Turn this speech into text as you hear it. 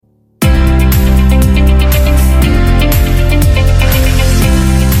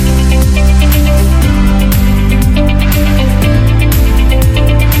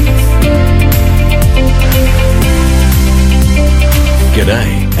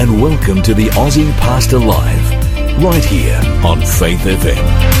and welcome to the Aussie Pastor Live, right here on Faith FM.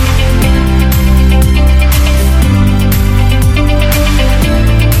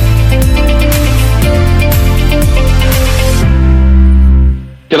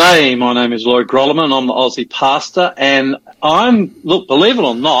 G'day, my name is Lloyd and I'm the Aussie pastor, and believe it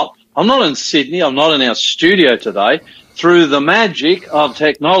or not, I'm not in Sydney, I'm not in our studio today. Through the magic of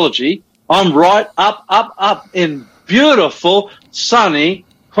technology, I'm right up in beautiful, sunny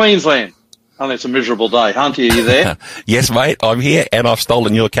Queensland. Only it's a miserable day. Hunty, are you there? Yes, mate, I'm here, and I've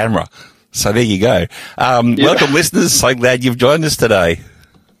stolen your camera. So there you go. Welcome, listeners. So glad you've joined us today.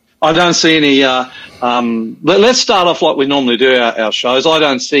 I don't see any, let's start off like we normally do our shows. I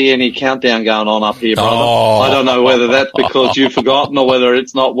don't see any countdown going on up here, brother. Oh. I don't know whether that's because you've forgotten or whether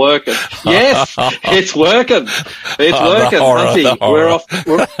it's not working. Yes, it's working. It's working, Hunty.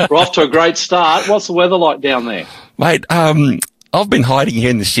 We're off to a great start. What's the weather like down there? Mate, I've been hiding here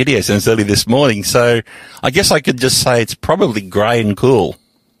in the studio since early this morning, so I guess I could just say it's probably grey and cool.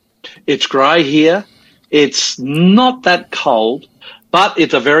 It's grey here. It's not that cold. But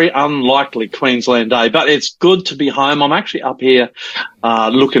it's a very unlikely Queensland day. But it's good to be home. I'm actually up here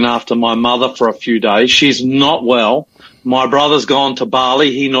looking after my mother for a few days. She's not well. My brother's gone to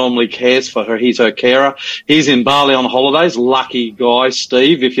Bali. He normally cares for her. He's her carer. He's in Bali on holidays. Lucky guy,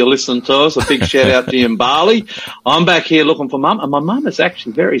 Steve, if you listen to us. A big shout out to you in Bali. I'm back here looking for Mum, and my mum is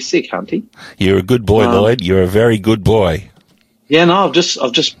actually very sick, Hunty. You're a good boy, Lloyd. You're a very good boy. Yeah, no, I've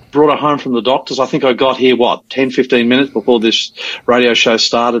just brought her home from the doctors. I think I got here, 10, 15 minutes before this radio show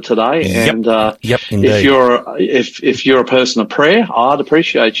started today. Yep. And, indeed. if you're a person of prayer, I'd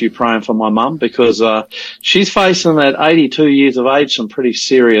appreciate you praying for my mum because, she's facing at 82 years of age some pretty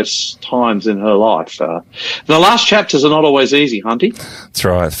serious times in her life. The last chapters are not always easy, Hunty. That's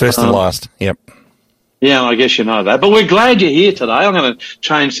right. First and last. Yep. Yeah, I guess you know that. But we're glad you're here today. I'm going to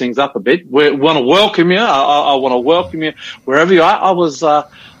change things up a bit. We want to welcome you. I want to welcome you wherever you are. I was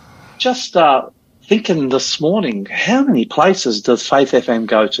just thinking this morning, how many places does Faith FM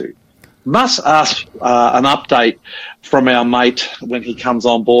go to? Must ask an update from our mate when he comes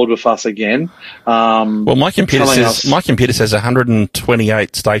on board with us again. Well, my computer says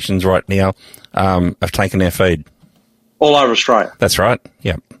 128 stations right now have taken our feed. All over Australia. That's right.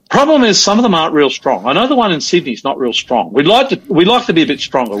 Yeah. Problem is, some of them aren't real strong. I know the one in Sydney's not real strong. We'd like to be a bit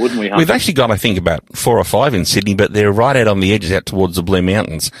stronger, wouldn't we, Hunty? We've actually got, I think, about 4 or 5 in Sydney, but they're right out on the edges out towards the Blue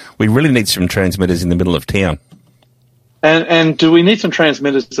Mountains. We really need some transmitters in the middle of town. And do we need some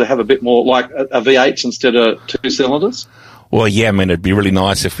transmitters to have a bit more, like a V8s instead of 2 cylinders? Well, yeah, I mean, it'd be really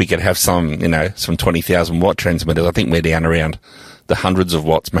nice if we could have some 20,000 watt transmitters. I think we're down around the hundreds of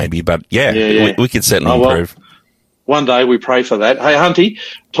watts maybe, but yeah. We could certainly improve. One day we pray for that. Hey, Hunty,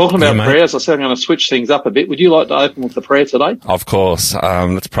 talking about prayer, as I said, I'm going to switch things up a bit. Would you like to open with the prayer today? Of course.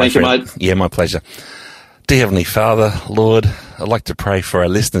 Let's pray. Thank you, mate. Yeah, my pleasure. Dear Heavenly Father, Lord, I'd like to pray for our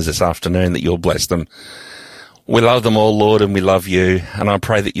listeners this afternoon that you'll bless them. We love them all, Lord, and we love you. And I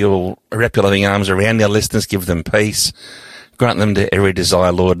pray that you'll wrap your loving arms around our listeners, give them peace, grant them to every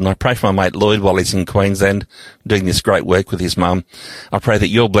desire, Lord. And I pray for my mate Lloyd while he's in Queensland doing this great work with his mum. I pray that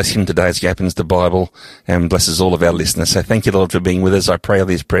you'll bless him today as he opens the Bible and blesses all of our listeners. So thank you, Lord, for being with us. I pray all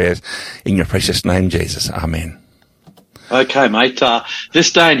these prayers in your precious name, Jesus. Amen. Okay, mate.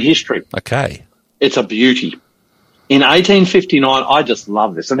 This day in history. Okay. It's a beauty. In 1859, I just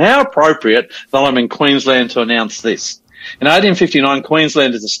love this. And how appropriate that I'm in Queensland to announce this. In 1859,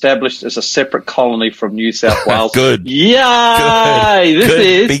 Queensland is established as a separate colony from New South Wales. Good. Yay!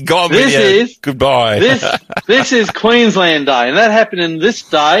 Goodbye. This is Queensland Day, and that happened in this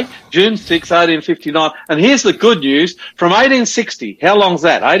day, June 6, 1859. And here's the good news: from 1860, how long's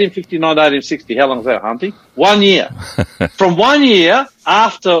that? 1859 to 1860, how long's that, Hunty? 1 year. From 1 year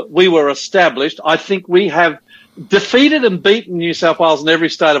after we were established, I think we have defeated and beaten New South Wales in every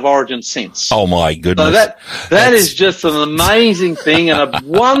state of origin since. Oh my goodness. So that is just an amazing thing and a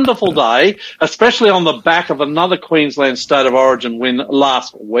wonderful day, especially on the back of another Queensland state of origin win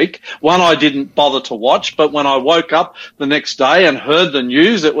last week. One I didn't bother to watch, but when I woke up the next day and heard the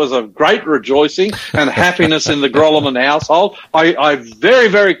news, it was a great rejoicing and happiness in the Grolleman household. I very,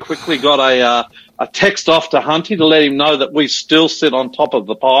 very quickly got a text off to Hunty to let him know that we still sit on top of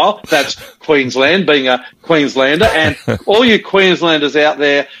the pile. That's Queensland, being a Queenslander. And all you Queenslanders out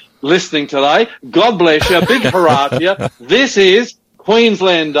there listening today, God bless you. A big hurrah to you. This is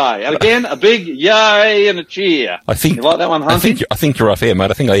Queensland Day. And again, a big yay and a cheer. You like that one, Hunty? I think you're off air,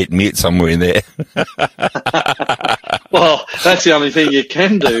 mate. I think I hit mute somewhere in there. Well, that's the only thing you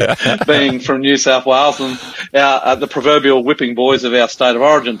can do, being from New South Wales and the proverbial whipping boys of our state of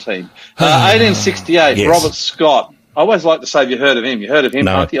origin team. 1868, yes. Robert Scott I always like to say, have you heard of him? You heard of him,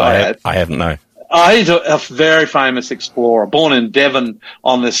 No, Hunty? I haven't, no. He's a very famous explorer, born in Devon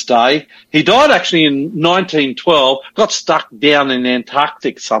on this day. He died actually in 1912, got stuck down in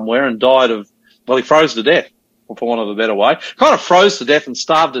Antarctic somewhere and died of, well, he froze to death, for want of a better way. Kind of froze to death and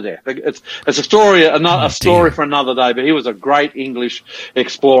starved to death. It's a story, a story for another day, but he was a great English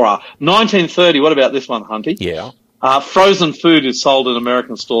explorer. 1930, what about this one, Hunty? Yeah. Frozen food is sold in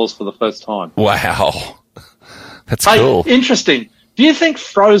American stores for the first time. Wow. That's cool. Interesting. Do you think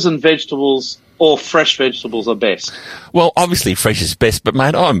frozen vegetables or fresh vegetables are best? Well, obviously fresh is best, but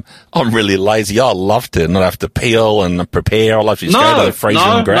mate, I'm really lazy. I love to not have to peel and prepare. I love to just go to the freezer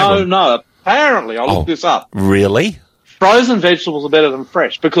and grab them. No. Apparently, I looked this up. Really? Frozen vegetables are better than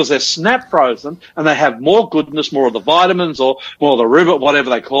fresh because they're snap frozen and they have more goodness, more of the vitamins or more of the ribbit, whatever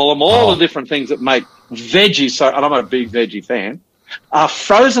they call them, all the different things that make veggies so, and I'm a big veggie fan, are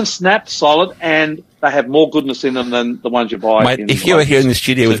frozen, snapped, solid, and they have more goodness in them than the ones you buy. Mate, if you were here in the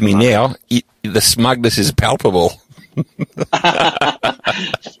studio with me now, the smugness is palpable.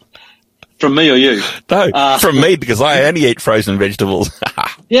 From me or you? No, from me, because I only eat frozen vegetables.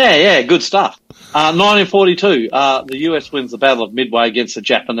 Yeah, good stuff. 1942, the US wins the Battle of Midway against the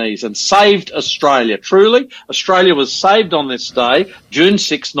Japanese and saved Australia. Truly, Australia was saved on this day, June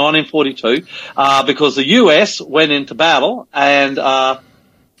 6, 1942, because the US went into battle and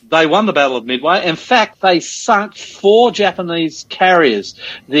they won the Battle of Midway. In fact, they sunk 4 Japanese carriers.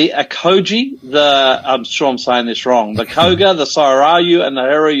 The Akoji, I'm sure I'm saying this wrong, the Koga, the Sairayu, and the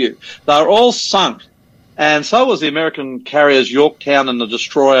Hiryu. They were all sunk. And so was the American carriers Yorktown and the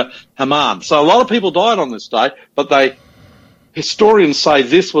destroyer Haman. So a lot of people died on this day, but historians say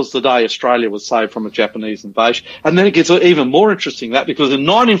this was the day Australia was saved from a Japanese invasion. And then it gets even more interesting that because in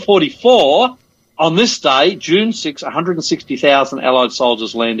 1944, on this day, June 6, 160,000 Allied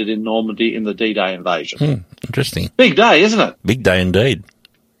soldiers landed in Normandy in the D-Day invasion. Interesting. Big day, isn't it? Big day indeed.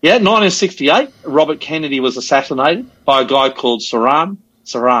 Yeah, 1968, Robert Kennedy was assassinated by a guy called Sirhan.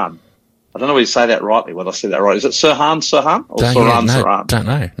 I don't know whether you say that rightly, whether I say that right. Is it Sirhan or Sirhan? Don't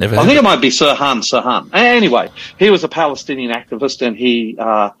know. Never I think it might be Sirhan. Anyway, he was a Palestinian activist and he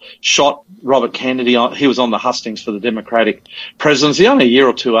shot Robert Kennedy. He was on the hustings for the Democratic presidency only a year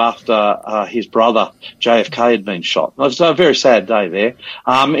or two after his brother JFK had been shot. It was a very sad day there.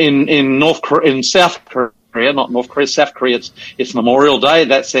 In South Korea, not North Korea, South Korea, it's Memorial Day.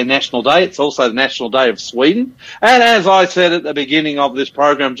 That's their national day. It's also the national day of Sweden. And as I said at the beginning of this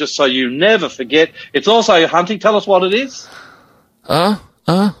program, just so you never forget, it's also, Hunty, tell us what it is.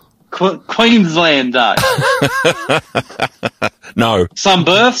 Queensland Day. No. Some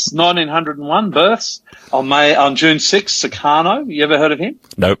births, 1901 births on June 6th, Sukarno. You ever heard of him?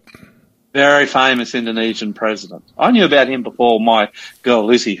 Nope. Very famous Indonesian president. I knew about him before my girl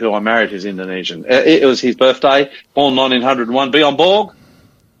Lizzie, who I married, is Indonesian. It was his birthday, born 1901. Bjorn Borg.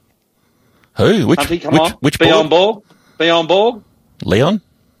 Who? Which Bjorn Borg? Bjorn Borg? Leon?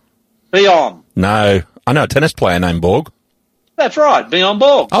 Bjorn. No. I know a tennis player named Borg. That's right, Bjorn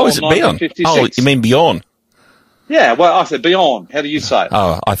Borg. Oh, is it Bjorn? Oh, you mean Bjorn? Yeah, well, I said Bjorn. How do you say it?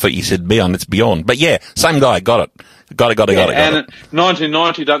 Oh, I thought you said Bjorn. It's Bjorn. But yeah, same guy. Got it. Got it. And in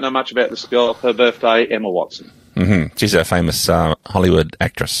 1990, don't know much about this girl. Her birthday, Emma Watson. Mm-hmm. She's a famous Hollywood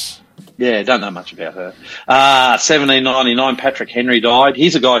actress. Yeah, don't know much about her. 1799, Patrick Henry died.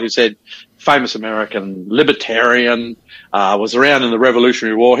 He's a guy who said, famous American libertarian, was around in the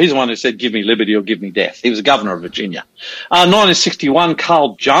Revolutionary War. He's the one who said, give me liberty or give me death. He was the governor of Virginia. 1961,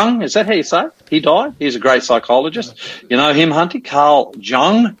 Carl Jung. Is that how you say it? He died. He's a great psychologist. You know him, Hunty? Carl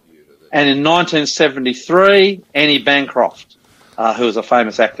Jung. And in 1973, Annie Bancroft, who was a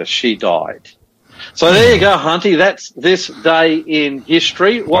famous actress, she died. So there you go, Hunty. That's this day in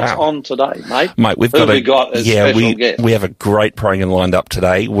history. What's on today, mate? Mate, we've got a special guest. We have a great program lined up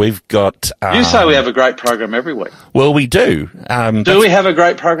today. We've got... you say we have a great program every week. Well, we do. Do we have a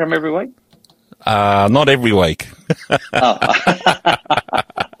great program every week? Not every week.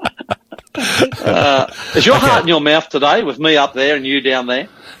 Is your heart in your mouth today with me up there and you down there?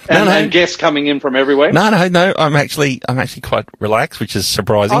 And guests coming in from everywhere? No. I'm actually quite relaxed, which is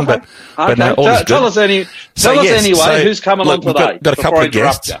surprising. Okay. But no, all is good. Tell us anyway who's coming on today. Got a couple of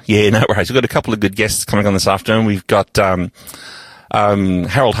guests. Yeah, no worries. We've got a couple of good guests coming on this afternoon. We've got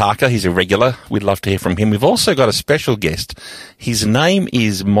Harold Harker. He's a regular. We'd love to hear from him. We've also got a special guest. His name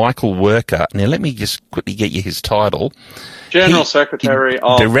is Michael Worker. Now, let me just quickly get you his title. General Secretary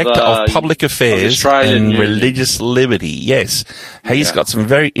of Director of Public Affairs and Religious Liberty. Yes. He's got some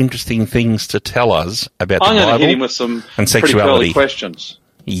very interesting things to tell us about the Bible I'm going to hit him with some and sexuality. pretty questions.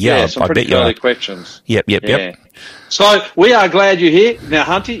 Yeah, some I pretty bet you curly are. questions. Yep. So we are glad you're here. Now,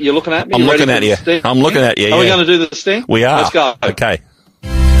 Hunty, you're looking at me. I'm You looking ready at for the you. sting? I'm looking at you, Are we yeah. going to do the sting? We are. Let's go. Okay.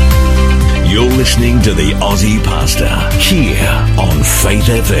 You're listening to the Aussie Pastor here on Faith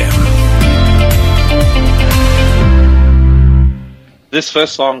FM. This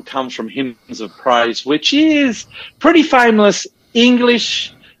first song comes from Hymns of Praise, which is pretty famous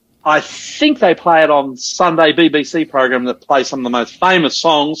English. I think they play it on Sunday BBC program that plays some of the most famous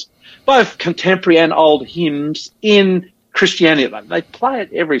songs, both contemporary and old hymns in Christianity. They play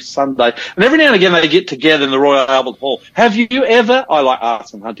it every Sunday. And every now and again they get together in the Royal Albert Hall. Have you ever, I like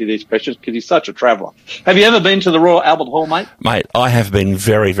asking Hunty these questions because he's such a traveller. Have you ever been to the Royal Albert Hall, mate? Mate, I have been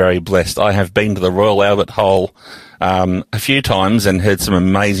very, very blessed. I have been to the Royal Albert Hall a few times and heard some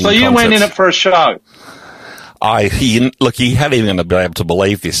amazing concerts. So you went in it for a show? Look, you haven't even going to be able to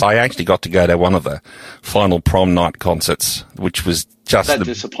believe this. I actually got to go to one of the final prom night concerts, which was just That the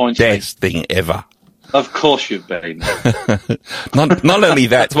disappoints best thing ever. Of course you've been. Not only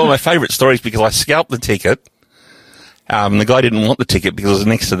that, it's one of my favourite stories because I scalped the ticket. The guy didn't want the ticket because it was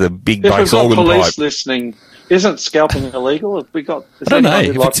next to the big If we've bass got organ police pipe. listening, isn't scalping illegal? Have we got? I don't know.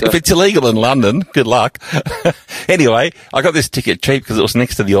 If it's illegal in London, good luck. Anyway, I got this ticket cheap because it was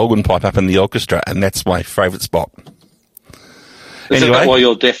next to the organ pipe up in the orchestra, and that's my favourite spot. Is Anyway. that why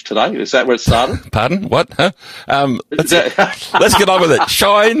you're deaf today? Is that where it started? Pardon? What? Huh? Let's get on with it.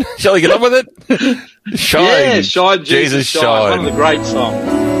 Shine. Shall we get on with it? Shine. Yeah, Shine, Jesus, Shine. One of the great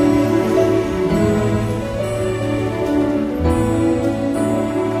songs.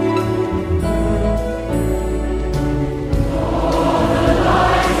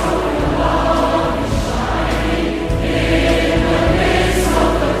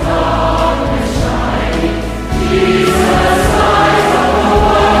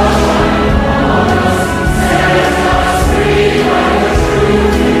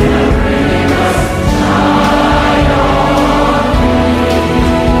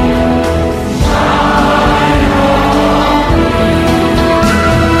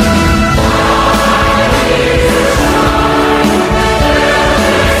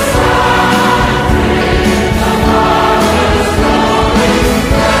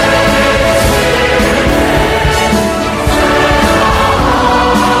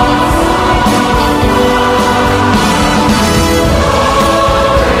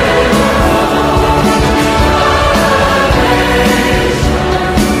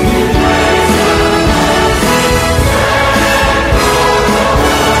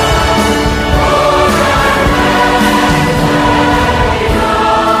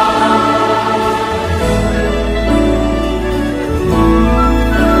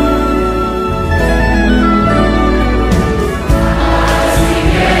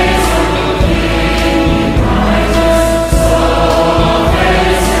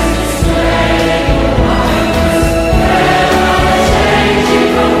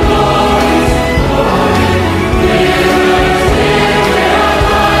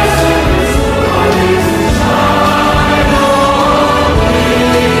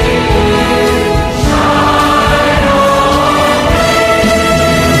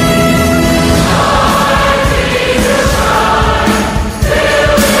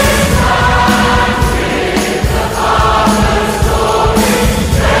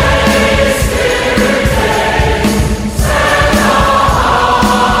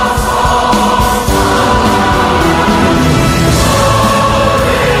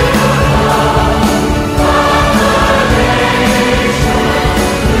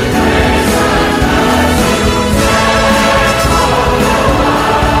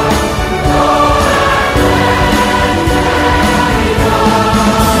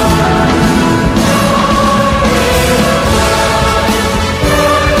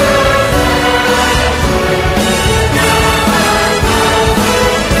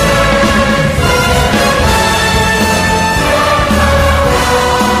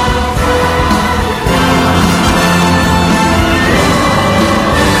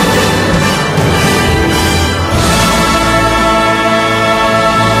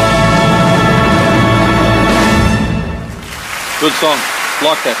 Good song.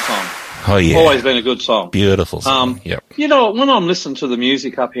 Like that song. Oh, yeah. Always been a good song. Beautiful song. Yep. You know, when I'm listening to the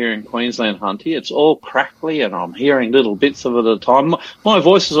music up here in Queensland, Hunty, it's all crackly and I'm hearing little bits of it at a time. My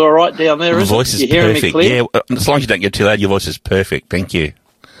voice is all right down there, Your isn't voice it? is You hearing me perfect. clear? Yeah, as long as you don't get too loud, your voice is perfect. Thank you.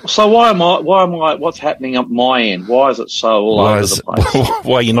 So why am I, what's happening up my end? Why is it so all over the place?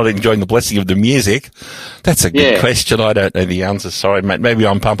 Why are you not enjoying the blessing of the music? That's a good question. I don't know the answer. Sorry, mate. Maybe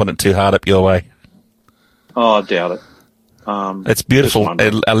I'm pumping it too hard up your way. Oh, I doubt it. It's beautiful.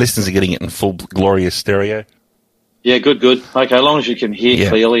 Our listeners are getting it in full glorious stereo. Yeah, good. Okay, as long as you can hear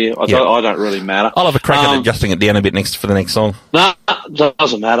clearly, I don't really matter. I'll have a crack at adjusting it down a bit for the next song. No,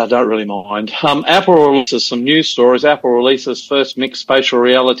 doesn't matter. I don't really mind. Apple releases some news stories. Apple releases first mixed spatial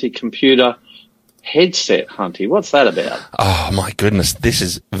reality computer headset, Hunty. What's that about? Oh, my goodness. This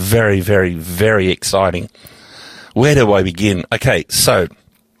is very, very, very exciting. Where do I begin? Okay, so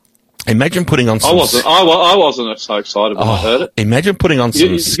imagine putting on some... I wasn't so excited when I heard it. Imagine putting on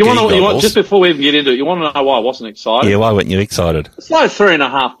some ski goggles. Just before we even get into it, you want to know why I wasn't excited? Yeah, why weren't you excited? It's like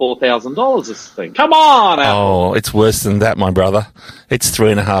 $3,500, $4,000, this thing. Come on, Apple. Oh, it's worse than that, my brother. It's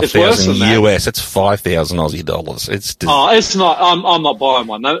 $3,500 US. It's 5,000 Aussie dollars. It's not. I'm not buying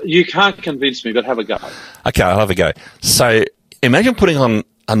one. No, you can't convince me, but have a go. Okay, I'll have a go. So imagine putting on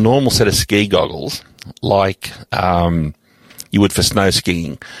a normal set of ski goggles, like you would for snow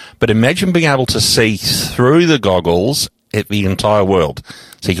skiing. But imagine being able to see through the goggles at the entire world.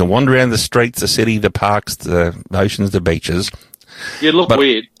 So you can wander around the streets, the city, the parks, the oceans, the beaches. You look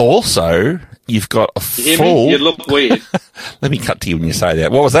weird. Also, you've got a full... You look weird. Let me cut to you when you say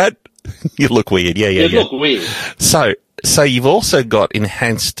that. What was that? You look weird. Yeah. You look weird. So you've also got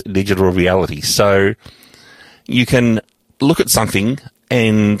enhanced digital reality. So you can look at something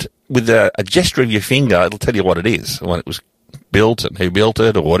and with a gesture of your finger, it'll tell you what it is, when it was built and who built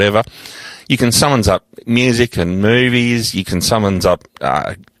it or whatever. You can summons up music and movies. You can summons up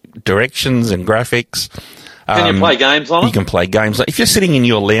directions and graphics. Can you play games on it? You can play games. If you're sitting in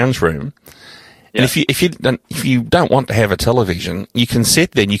your lounge room, and if you don't want to have a television, you can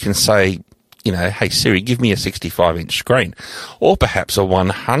sit there and you can say, hey Siri, give me a 65-inch screen, or perhaps a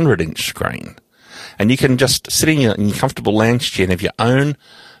 100-inch screen, and you can just sit in your comfortable lounge chair and have your own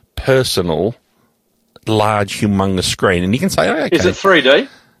personal large, humongous screen, and you can say, oh, okay. Is it 3D?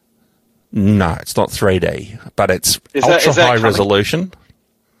 No, it's not 3D, but it's ultra high resolution.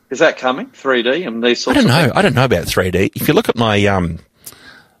 Is that coming? 3D and these sorts of things? I don't know about 3D. If you look at my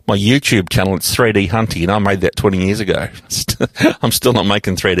my YouTube channel, it's 3D Hunty, and I made that 20 years ago. I'm still not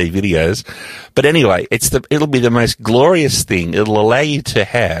making 3D videos. But anyway, it'll be the most glorious thing. It'll allow you to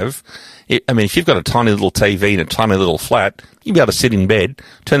have... if you've got a tiny little TV and a tiny little flat, you'll be able to sit in bed,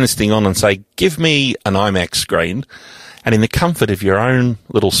 turn this thing on and say, give me an IMAX screen, and in the comfort of your own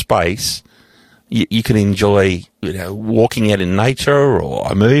little space, you can enjoy, walking out in nature or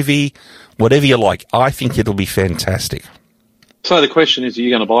a movie, whatever you like. I think it'll be fantastic. So the question is, are you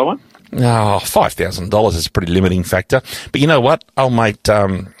going to buy one? Oh, $5,000 is a pretty limiting factor. But you know what? Old mate,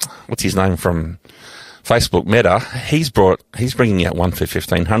 what's his name from Facebook, Meta, he's bringing out one for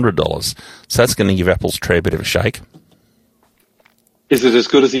 $1,500. So that's going to give Apple's tree a bit of a shake. Is it as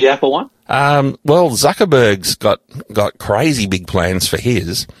good as the Apple one? Well, Zuckerberg's got crazy big plans for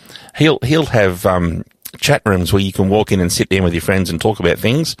his. He'll have chat rooms where you can walk in and sit down with your friends and talk about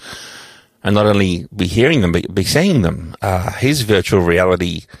things, and not only be hearing them, but be seeing them. His virtual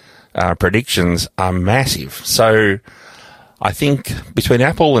reality predictions are massive. So I think between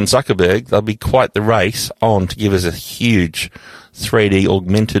Apple and Zuckerberg, there'll be quite the race on to give us a huge 3D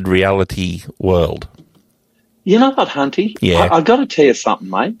augmented reality world. You know what, Hunty? Yeah. I've got to tell you something,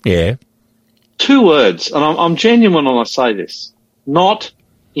 mate. Yeah. 2 words, and I'm genuine when I say this. Not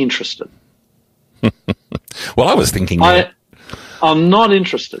interested. Well, I was thinking... I'm not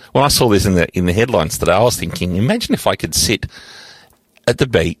interested. When I saw this in the headlines today, I was thinking, imagine if I could sit at the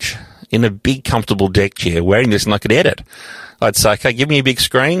beach in a big, comfortable deck chair wearing this and I could edit. I'd say, okay, give me a big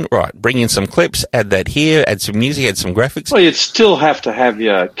screen. Right, bring in some clips, add that here, add some music, add some graphics. Well, you'd still have to have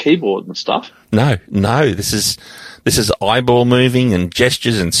your keyboard and stuff. No, this is eyeball moving and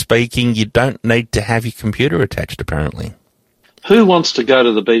gestures and speaking. You don't need to have your computer attached, apparently. Who wants to go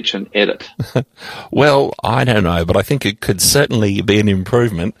to the beach and edit? Well, I don't know, but I think it could certainly be an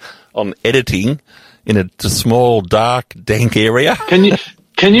improvement on editing in a small, dark, dank area.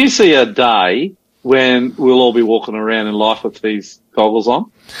 Can you see a day when we'll all be walking around in life with these goggles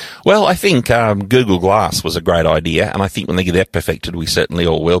on? Well, I think Google Glass was a great idea, and I think when they get that perfected, we certainly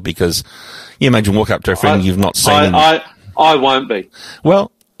all will, because you imagine walking up to a friend you've not seen. I won't be.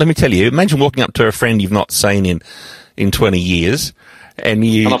 Well, let me tell you, imagine walking up to a friend you've not seen in 20 years, and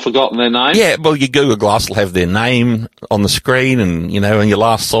I've forgotten their name. Yeah, well, your Google Glass will have their name on the screen, and when you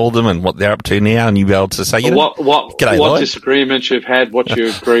last saw them and what they're up to now, and you'll be able to say, what disagreements you've had, what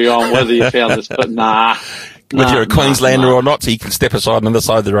you agree on, whether you found this, but whether you're a Queenslander or not, so you can step aside on the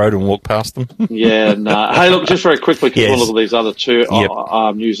side of the road and walk past them. Yeah, no. Hey, look, just very quickly, because we'll look at these other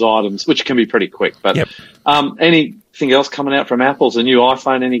 2 news items, which can be pretty quick, but anything else coming out from Apple? Is the new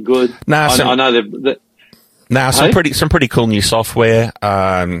iPhone any good? No, I know they've... Now, some pretty cool new software.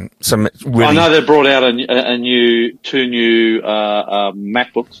 Some really. I know they brought out two new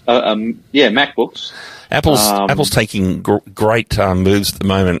MacBooks. MacBooks. Apple's taking great moves at the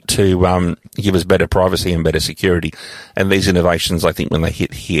moment to give us better privacy and better security, and these innovations, I think, when they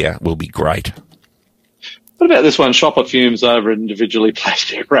hit here, will be great. What about this one? Shopper fumes over individually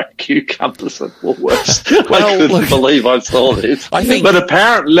plastic wrapped cucumbers at Woolworths. I couldn't believe I saw this. But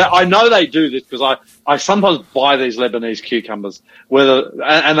apparently, I know they do this because I sometimes buy these Lebanese cucumbers,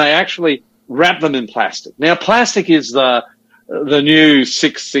 and they actually wrap them in plastic. Now, plastic is the new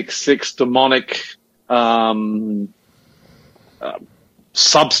 666 demonic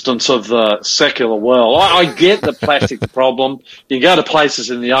substance of the secular world. I get the plastic problem. You go to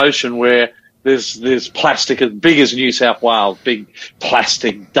places in the ocean where there's plastic as big as New South Wales, big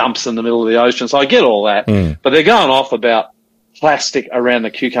plastic dumps in the middle of the ocean. So I get all that. But they're going off about plastic around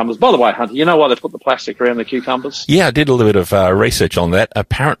the cucumbers. By the way, Hunty, you know why they put the plastic around the cucumbers? Yeah, I did a little bit of research on that.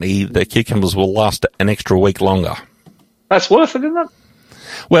 Apparently, the cucumbers will last an extra week longer. That's worth it, isn't it?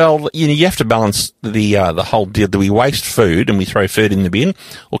 Well, you have to balance the whole deal. Do we waste food and we throw food in the bin,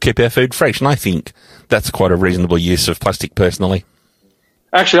 or keep our food fresh? And I think that's quite a reasonable use of plastic, personally.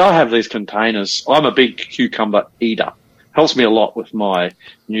 Actually, I have these containers. I'm a big cucumber eater. Helps me a lot with my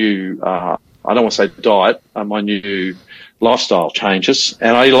new, I don't want to say diet, my new lifestyle changes.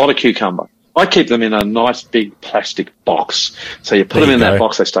 And I eat a lot of cucumber. I keep them in a nice big plastic box. So you put them in that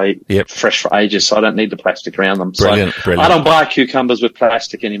box, they stay fresh for ages, so I don't need the plastic around them. Brilliant. I don't buy cucumbers with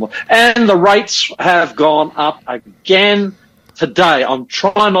plastic anymore. And the rates have gone up again today. I'm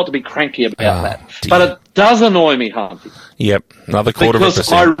trying not to be cranky about that. But it does annoy me, Hunty. Yep, another quarter of a percent.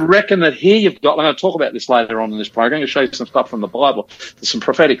 Because I reckon that here you've got, I'm going to talk about this later on in this program, I'm going to show you some stuff from the Bible. There's some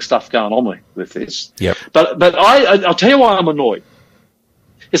prophetic stuff going on with this. Yep. But I'll tell you why I'm annoyed.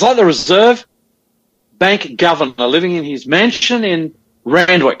 It's like the Reserve Bank governor living in his mansion in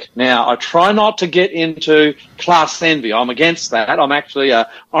Randwick. Now, I try not to get into class envy. I'm against that. I'm actually an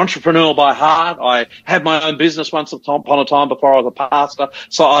entrepreneur by heart. I had my own business once upon a time before I was a pastor.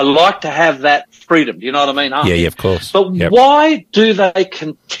 So I like to have that freedom. Do you know what I mean? Huh? Yeah, of course. But why do they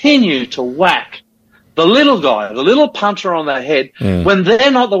continue to whack the little guy, the little puncher on the head, when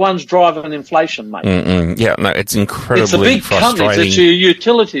they're not the ones driving inflation, mate? Yeah, no, it's incredibly It's the big frustrating. companies, it's your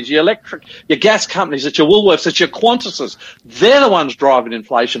utilities, your electric, your gas companies, it's your Woolworths, it's your Qantases. They're the ones driving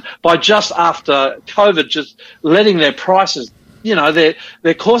inflation by just after COVID, just letting their prices,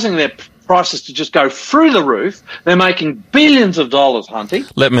 they're causing their prices to just go through the roof. They're making billions of dollars, Hunty.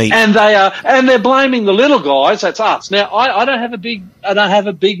 And they're blaming the little guys. That's us. Now, I don't have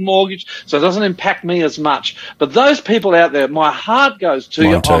a big mortgage, so it doesn't impact me as much. But those people out there, my heart goes to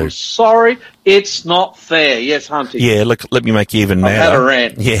you. I'm sorry, it's not fair. Yes, Hunty. Yeah, look, let me make you even madder. I've had a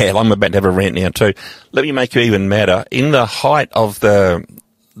rant. Yeah, I'm about to have a rant now too. Let me make you even madder. In the height of the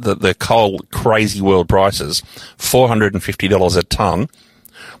coal crazy world prices, $450 a tonne,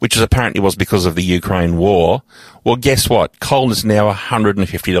 which apparently was because of the Ukraine war. Well, guess what? Coal is now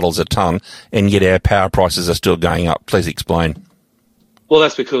 $150 a tonne, and yet our power prices are still going up. Please explain. Well,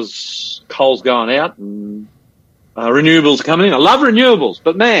 that's because coal's going out and renewables are coming in. I love renewables,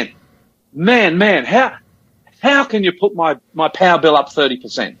 but man, how can you put my power bill up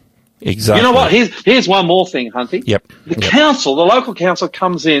 30%? Exactly. You know what? Here's one more thing, Hunty. Yep. The local council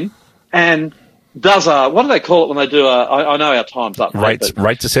comes in and does what do they call it when they do I know our time's up.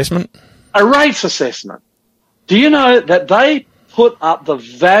 Rates assessment? A rates assessment. Do you know that they put up the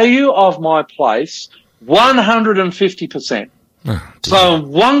value of my place 150%? So in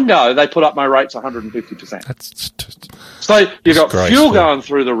one go, they put up my rates 150%. So you've got fuel going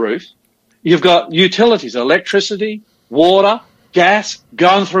through the roof. You've got utilities, electricity, water, gas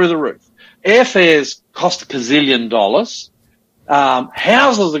going through the roof. Airfares cost $1 gazillion.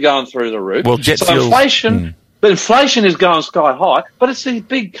 Houses are going through the roof. Well, jet fuel. Inflation is going sky high, but it's these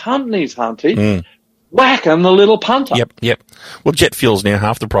big companies, Hunty, whacking the little punter. Yep. Well, jet fuel's now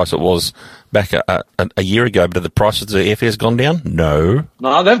half the price it was back a year ago, but have the price of the airfares gone down? No,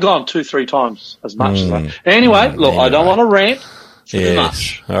 they've gone 2-3 times as much as that. Anyway, I don't want to rant too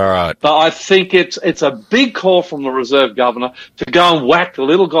much. All right. But I think it's a big call from the Reserve Governor to go and whack the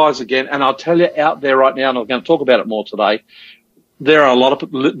little guys again. And I'll tell you out there right now, and I'm going to talk about it more today, there are a lot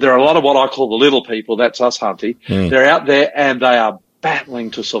of what I call the little people. That's us, Hunty. They're out there and they are battling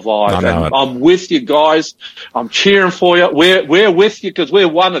to survive. And I'm with you guys. I'm cheering for you. We're with you because we're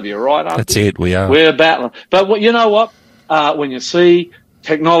one of you, right, Hunty? That's it. We are. We're battling. But you know what? When you see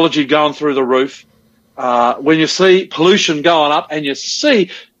technology going through the roof, when you see pollution going up, and you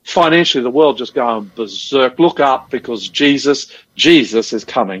see financially the world just going berserk, look up because Jesus is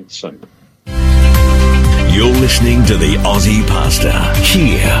coming soon. You're listening to the Aussie Pastor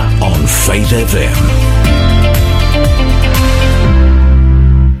here on Faith FM.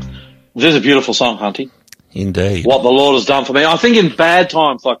 This is a beautiful song, Hunty. Indeed. What the Lord has done for me. I think in bad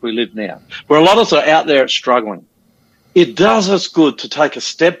times like we live now, where a lot of us are out there struggling, it does us good to take a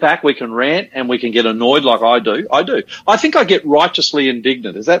step back. We can rant and we can get annoyed like I do. I think I get righteously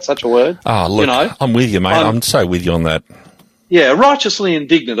indignant. Is that such a word? Oh, look, I'm with you, mate. I'm so with you on that. Yeah, righteously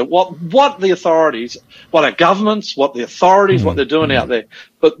indignant at what the authorities, what our governments, what the authorities, what they're doing out there.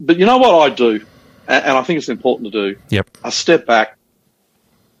 But you know what I do, and I think it's important to do? Yep. I step back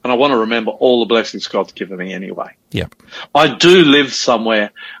and I want to remember all the blessings God's given me anyway. Yep. I do live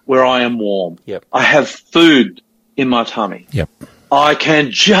somewhere where I am warm. Yep. I have food in my tummy. Yep. I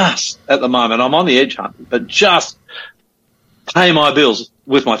can just, at the moment, I'm on the edge, Hunty, but just pay my bills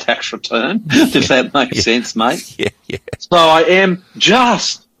with my tax return, if that makes sense, mate. Yeah. So I am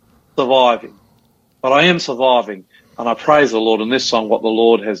just surviving, but I am surviving, and I praise the Lord in this song, what the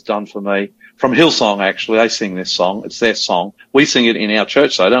Lord has done for me. From Hillsong, actually, they sing this song. It's their song. We sing it in our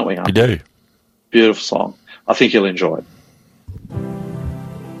church, though, don't we, Hunty? We do. Beautiful song. I think you'll enjoy it.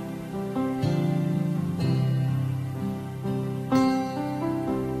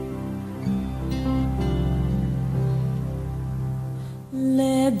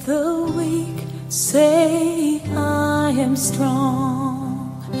 Let the weak say I am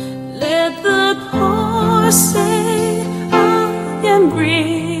strong. Let the poor say I am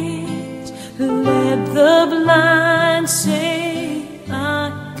rich. Let the blind say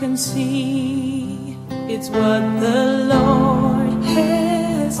I can see. It's what the Lord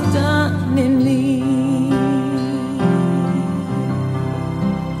has done in me.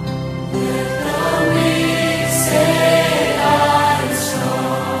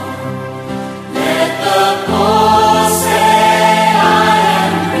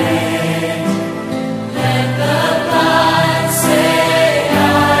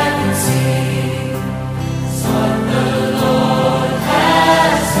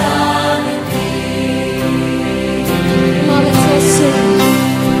 Let's sing.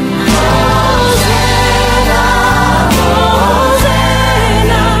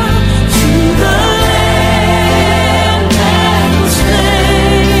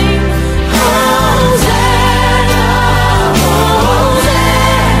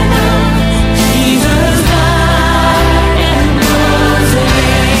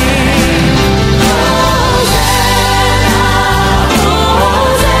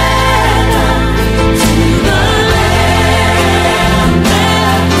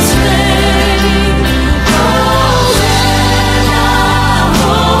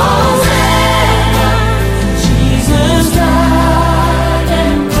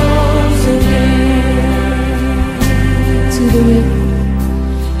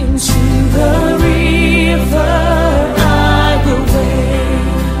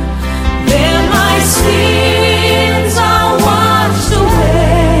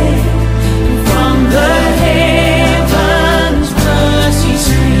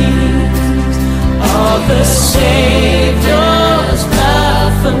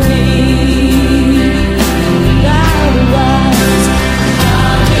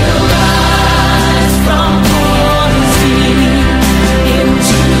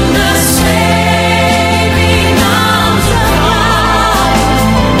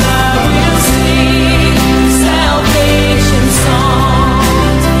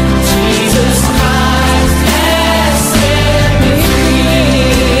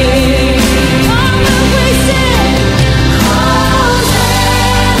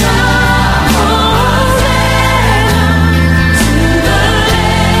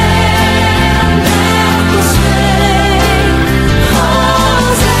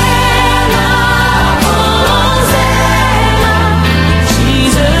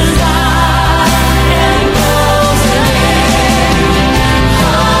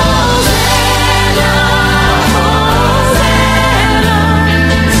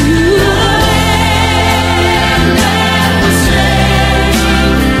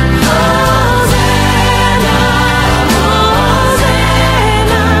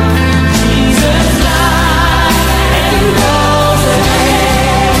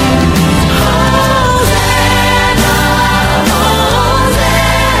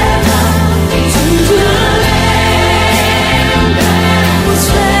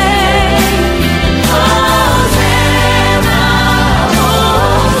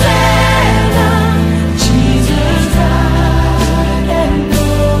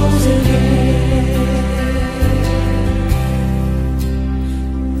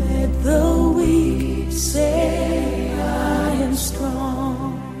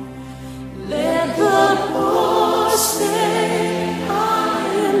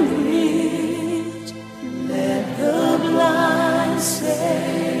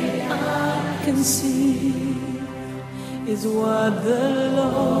 can see is what the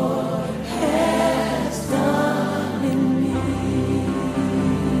Lord has done in me.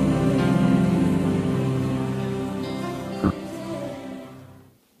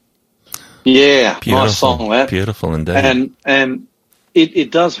 Yeah, Beautiful. nice song, that. Beautiful indeed. And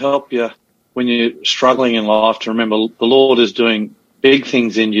it does help you when you're struggling in life to remember the Lord is doing big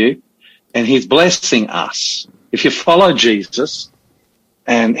things in you and he's blessing us. If you follow Jesus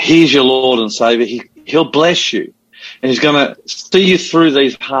and he's your Lord and Saviour, he'll bless you and he's going to see you through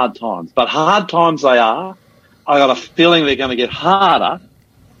these hard times. But hard times they are. I got a feeling they're going to get harder.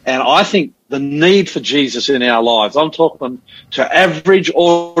 And I think the need for Jesus in our lives, I'm talking to average,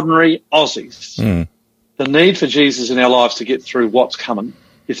 ordinary Aussies, the need for Jesus in our lives to get through what's coming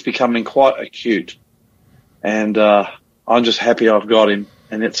is becoming quite acute. And I'm just happy I've got him.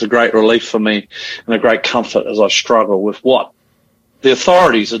 And it's a great relief for me and a great comfort as I struggle with what the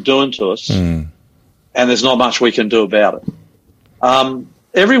authorities are doing to us. And there's not much we can do about it.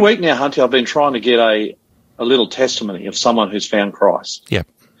 Every week now, Hunty, I've been trying to get a little testimony of someone who's found Christ. Yep.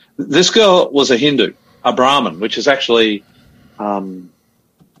 This girl was a Hindu, a Brahmin, which is actually the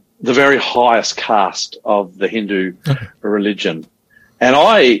very highest caste of the Hindu religion. And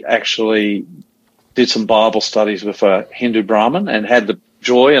I actually did some Bible studies with a Hindu Brahmin and had the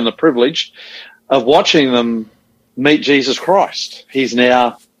joy and the privilege of watching them meet Jesus Christ. He's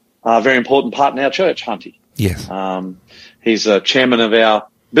now a very important part in our church, Hunty. Yes. He's a chairman of our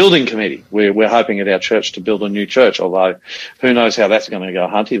building committee. We're hoping at our church to build a new church, although who knows how that's going to go,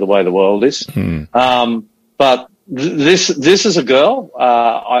 Hunty, the way the world is. But this is a girl.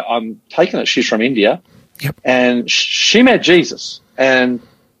 I'm taking it she's from India. Yep. And she met Jesus. And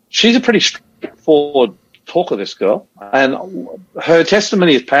she's a pretty straightforward talker, this girl. And her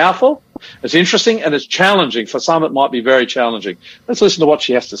testimony is powerful, it's interesting, and it's challenging. For some, it might be very challenging. Let's listen to what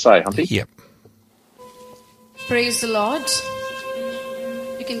she has to say, Hunty. Yep. Praise the Lord.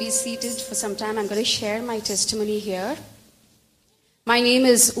 You can be seated for some time. I'm going to share my testimony here. My name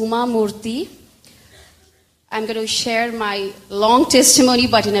is Uma Murthy. I'm going to share my long testimony,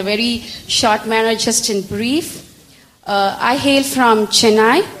 but in a very short manner, just in brief. I hail from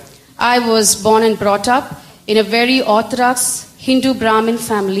Chennai. I was born and brought up in a very orthodox Hindu Brahmin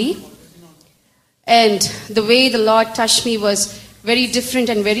family. And the way the Lord touched me was very different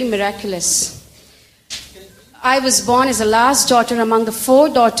and very miraculous. I was born as the last daughter among the 4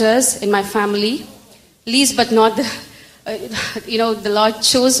 daughters in my family. Least but not the Lord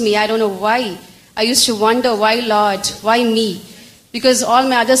chose me. I don't know why. I used to wonder, why Lord? Why me? Because all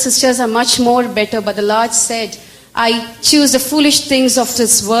my other sisters are much more better. But the Lord said, I choose the foolish things of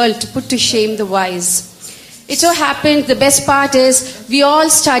this world to put to shame the wise. It so happened, the best part is, we all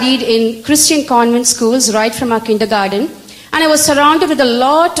studied in Christian convent schools right from our kindergarten. And I was surrounded with a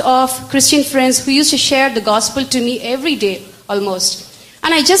lot of Christian friends who used to share the gospel to me every day, almost.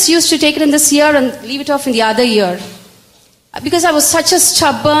 And I just used to take it in this year and leave it off in the other year. Because I was such a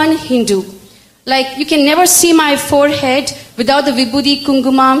stubborn Hindu. Like, you can never see my forehead without the vibhuti,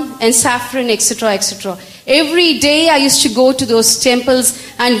 kungumam, and saffron, etc., etc. Every day I used to go to those temples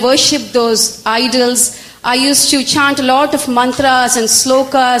and worship those idols. I used to chant a lot of mantras and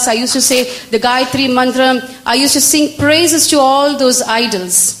slokas. I used to say the Gayatri mantra. I used to sing praises to all those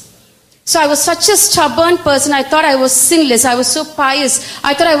idols. So I was such a stubborn person. I thought I was sinless. I was so pious.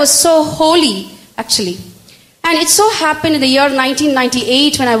 I thought I was so holy, actually. And it so happened in the year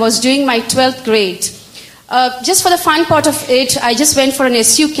 1998 when I was doing my 12th grade. Just for the fun part of it, I just went for an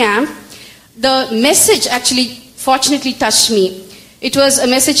SU camp. The message actually, fortunately, touched me. It was a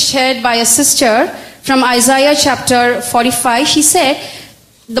message shared by a sister from Isaiah chapter 45. She said,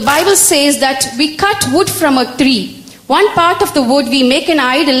 the Bible says that we cut wood from a tree. One part of the wood we make an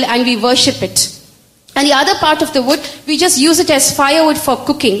idol and we worship it. And the other part of the wood, we just use it as firewood for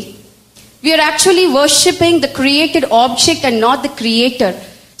cooking. We are actually worshipping the created object and not the creator.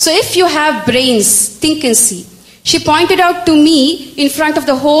 So if you have brains, think and see. She pointed out to me in front of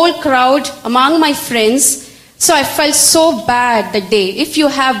the whole crowd among my friends. So I felt so bad that day. If you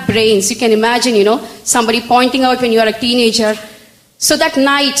have brains, you can imagine, somebody pointing out when you are a teenager. So that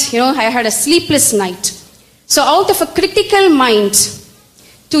night, I had a sleepless night. So out of a critical mind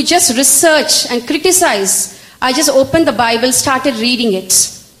to just research and criticize, I just opened the Bible, started reading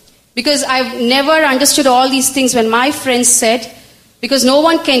it. Because I've never understood all these things when my friends said, because no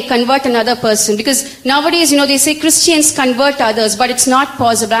one can convert another person. Because nowadays, they say Christians convert others, but it's not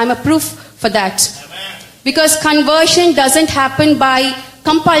possible. I'm a proof for that. Amen. Because conversion doesn't happen by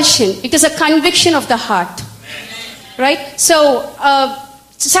compulsion. It is a conviction of the heart. Amen. Right? So,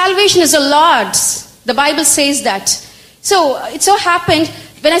 salvation is the Lord's. The Bible says that. So, it so happened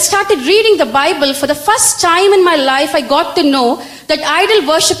when I started reading the Bible, for the first time in my life, I got to know that idol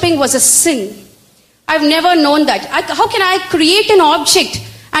worshipping was a sin. I've never known that. How can I create an object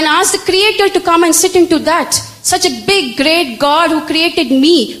and ask the Creator to come and sit into that? Such a big, great God who created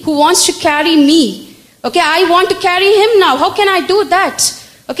me, who wants to carry me. Okay, I want to carry Him now. How can I do that?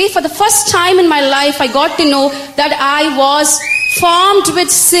 Okay, for the first time in my life, I got to know that I was formed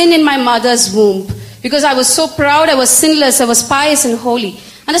with sin in my mother's womb. Because I was so proud, I was sinless, I was pious and holy.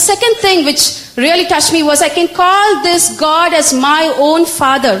 And the second thing which really touched me was I can call this God as my own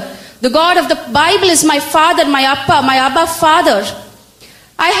Father. The God of the Bible is my Father, my Abba Father.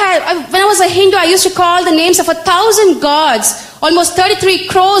 When I was a Hindu, I used to call the names of 1,000 gods, almost 33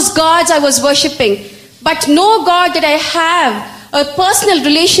 crores gods I was worshipping. But no God did I have a personal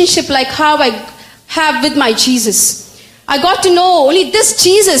relationship like how I have with my Jesus. I got to know only this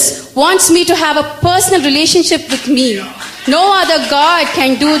Jesus wants me to have a personal relationship with me. No other God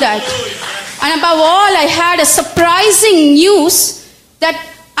can do that. And above all, I had a surprising news that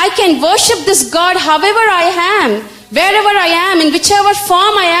I can worship this God however I am, wherever I am, in whichever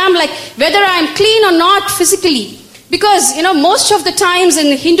form I am, like whether I am clean or not physically. Because, most of the times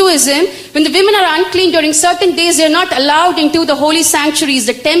in Hinduism, when the women are unclean during certain days, they are not allowed into the holy sanctuaries,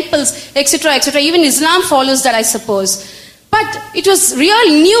 the temples, etc., etc. Even Islam follows that, I suppose. But it was real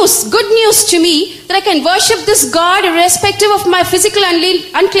news, good news to me, that I can worship this God irrespective of my physical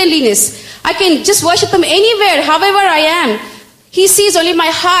uncleanliness. I can just worship Him anywhere, however I am. He sees only my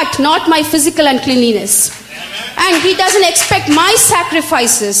heart, not my physical uncleanliness. And He doesn't expect my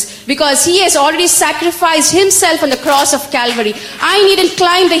sacrifices because He has already sacrificed Himself on the cross of Calvary. I needn't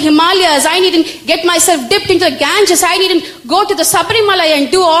climb the Himalayas. I needn't get myself dipped into the Ganges. I needn't go to the Sabarimala and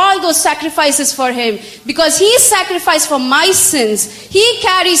do all those sacrifices for Him because He sacrificed for my sins. He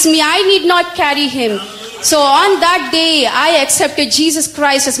carries me. I need not carry Him. So on that day, I accepted Jesus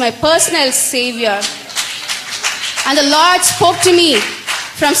Christ as my personal Savior. And the Lord spoke to me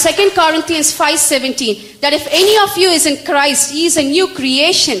from 2 Corinthians 5:17 that if any of you is in Christ, he is a new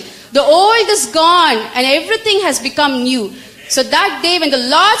creation. The old is gone and everything has become new. So that day when the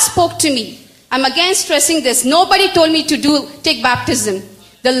Lord spoke to me, I'm again stressing this, nobody told me to take baptism.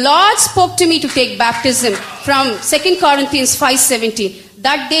 The Lord spoke to me to take baptism from 2 Corinthians 5:17.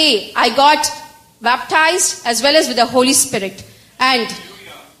 That day I got baptized as well as with the Holy Spirit. And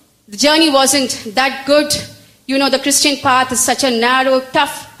the journey wasn't that good. The Christian path is such a narrow,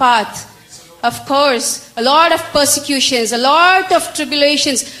 tough path. Of course, a lot of persecutions, a lot of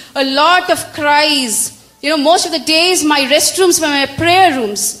tribulations, a lot of cries. Most of the days my restrooms were my prayer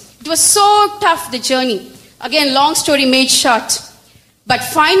rooms. It was so tough, the journey. Again, long story made short. But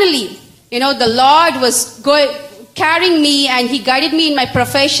finally, the Lord was carrying me and He guided me in my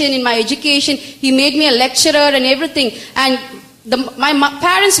profession, in my education. He made me a lecturer and everything. And my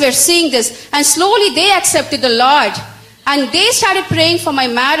parents were seeing this, and slowly they accepted the Lord, and they started praying for my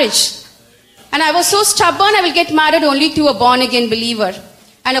marriage. And I was so stubborn, I will get married only to a born-again believer.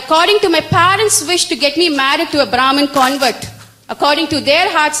 And according to my parents' wish to get me married to a Brahmin convert, according to their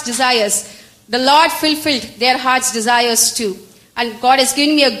heart's desires, the Lord fulfilled their heart's desires too. And God has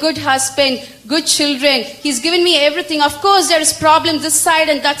given me a good husband, good children. He's given me everything. Of course, there is problems this side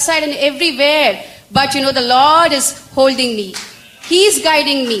and that side and everywhere. But the Lord is holding me. He's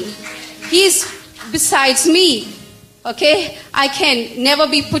guiding me. He's besides me. Okay? I can never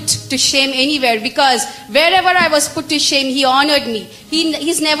be put to shame anywhere because wherever I was put to shame, He honored me.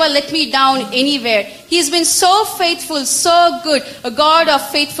 He's never let me down anywhere. He's been so faithful, so good. A God of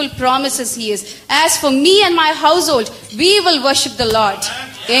faithful promises He is. As for me and my household, we will worship the Lord.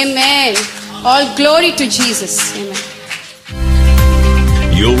 Amen. All glory to Jesus. Amen.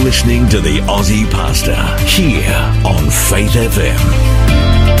 You're listening to the Aussie Pastor here on Faith FM.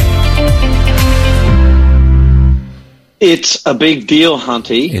 It's a big deal,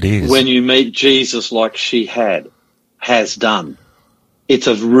 Hunty. It is. When you meet Jesus like she has done. It's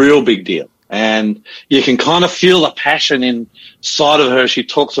a real big deal. And you can kind of feel the passion inside of her. She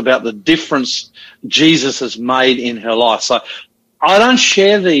talks about the difference Jesus has made in her life. So I don't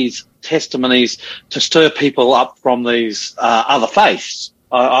share these testimonies to stir people up from these other faiths.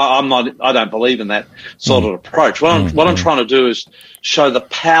 I don't believe in that sort of approach. What I'm trying to do is show the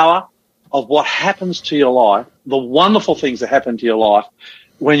power of what happens to your life, the wonderful things that happen to your life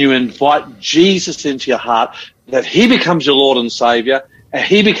when you invite Jesus into your heart, that He becomes your Lord and Savior, and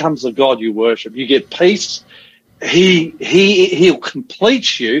He becomes the God you worship. You get peace. He'll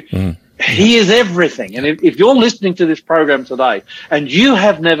complete you. He is everything. And if you're listening to this program today and you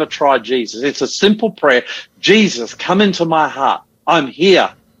have never tried Jesus, it's a simple prayer. Jesus, come into my heart. I'm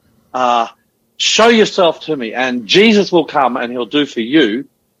here. Show yourself to me. And Jesus will come and He'll do for you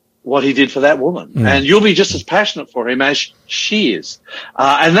what he did for that woman. And you'll be just as passionate for him as she is.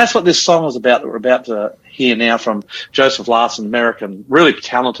 And that's what this song is about that we're about to hear now from Joseph Larson, really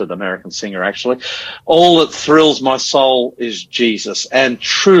talented American singer, actually. All that thrills my soul is Jesus. And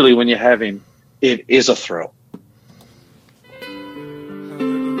truly, when you have him, it is a thrill.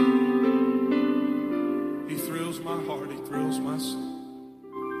 He thrills my heart, he thrills my soul.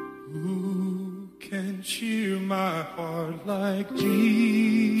 Who can cheer my heart like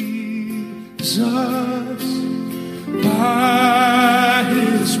Jesus? By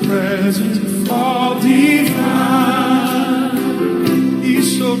his presence all divine.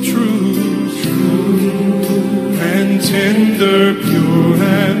 He's so true, and tender, pure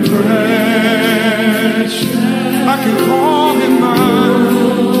and precious. I can call him mine,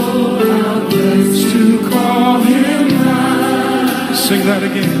 to call him mine. Sing that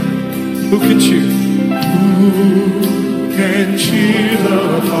again. Who can cheer? Who can cheer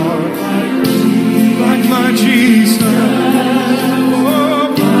the heart like my Jesus?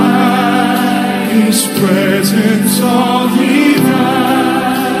 Oh, by his presence all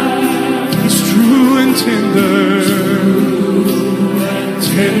divine. He's true and tender,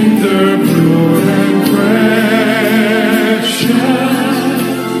 pure and precious.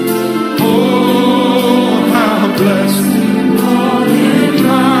 Oh, how blessed.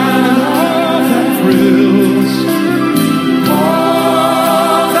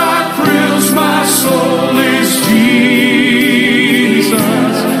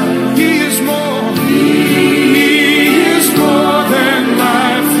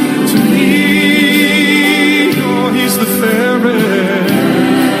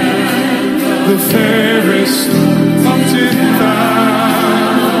 Fairest of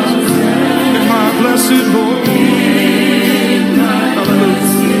 10,000 in my blessed Lord.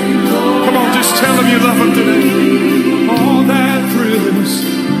 Hallelujah. Come on, just tell him you love him today. All that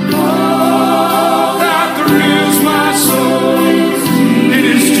thrills my soul, it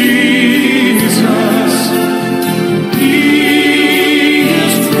is Jesus. He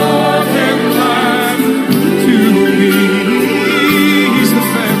is more than life to me. He's the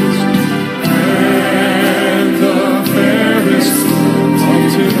fairest.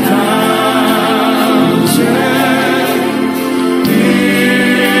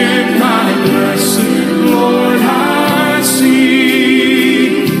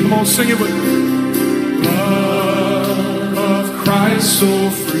 Sing it with me. Love of Christ so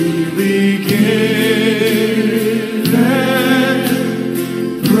freely given,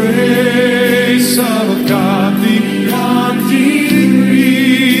 grace of God beyond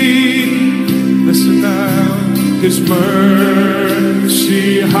degree. Listen now, his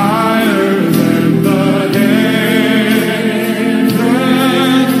mercy higher than the heaven,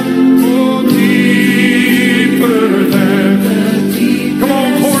 oh, deeper than the deep. Come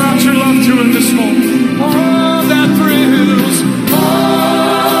on, pour out your love to him this morning. All that thrills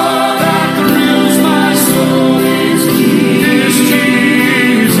my soul is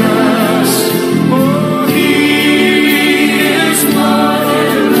Jesus. Oh, he is more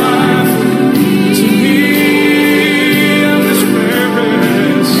than life to me.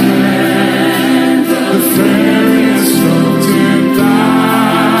 And the fairest of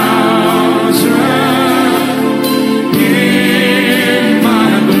 10,000 in my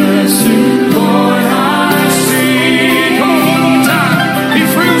blessed Lord I see. Come on, one more time. He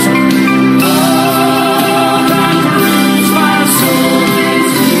thrills me. All that thrills my soul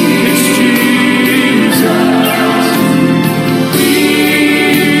is Jesus. He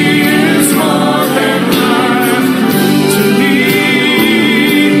is more than life to me.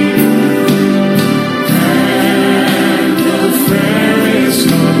 And the fairest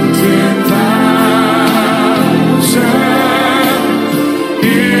of 10,000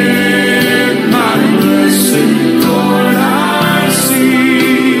 in my blessed Lord I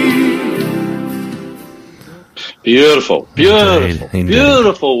see. Beautiful, Indeed.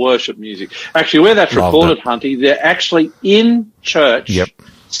 beautiful worship music. Actually, where that's Loved recorded, it. Hunty, they're actually in church Yep.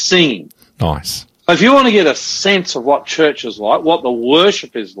 singing. Nice. If you want to get a sense of what church is like, what the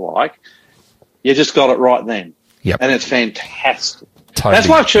worship is like, you just got it right then. Yep. And it's fantastic. Totally That's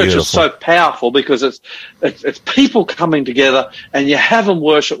why church beautiful. is so powerful, because it's people coming together and you have them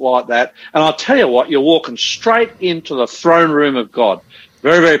worship like that. And I'll tell you what, you're walking straight into the throne room of God.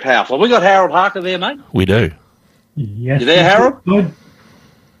 Very, very powerful. Have we got Harold Harker there, mate? We do. Yes. You there, Harold? Good.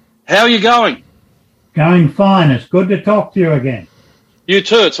 How are you going? Going fine. It's good to talk to you again. You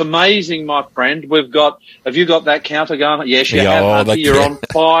too. It's amazing, my friend. Have you got that counter going? Yes, you Yeah, have, Hunty. You're on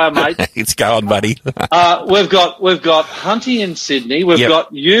fire, mate. It's going, buddy. We've got Hunty in Sydney. We've Yep.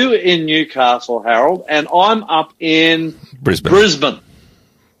 got you in Newcastle, Harold, and I'm up in Brisbane.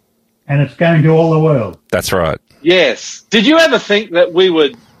 And it's going to all the world. That's right. Yes. Did you ever think that we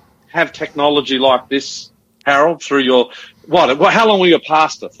would have technology like this, Harold, through your, how long were you a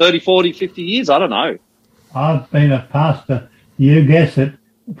pastor? 30, 40, 50 years? I don't know. I've been a pastor, you guess it,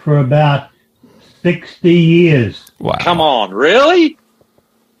 for about 60 years. Wow. Come on, really?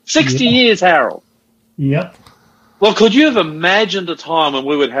 60 years, Harold. Yep. Well, could you have imagined a time when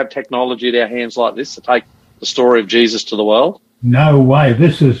we would have technology at our hands like this to take the story of Jesus to the world? No way.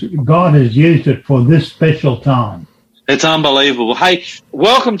 God has used it for this special time. It's unbelievable. Hey,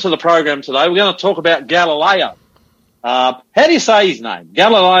 welcome to the program today. We're going to talk about Galileo. How do you say his name?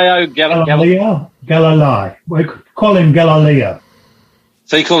 Galileo? Galilei. We call him Galileo.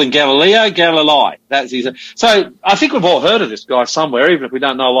 So you call him Galileo Galilei. That's his. So I think we've all heard of this guy somewhere, even if we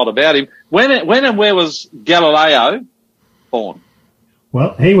don't know a lot about him. When and where was Galileo born?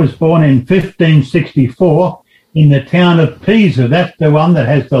 Well, he was born in 1564 in the town of Pisa. That's the one that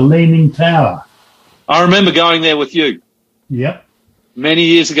has the Leaning Tower. I remember going there with you. Yep. Many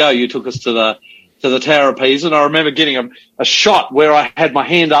years ago, you took us to the Tower of Pisa, and I remember getting a shot where I had my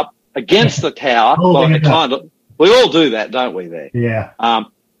hand up against the tower. We all do that, don't we, there? Yeah. I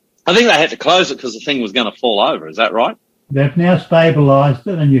think they had to close it because the thing was going to fall over. Is that right? They've now stabilised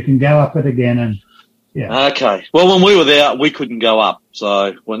it, and you can go up it again. And yeah. Okay. Well, when we were there, we couldn't go up,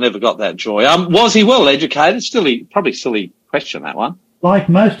 so we never got that joy. Was he well educated? Probably silly question, that one. Like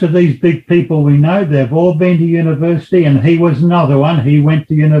most of these big people we know, they've all been to university, and he was another one. He went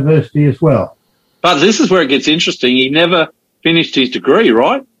to university as well. But this is where it gets interesting. He never finished his degree,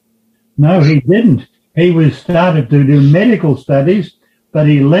 right? No, he didn't. He started to do medical studies, but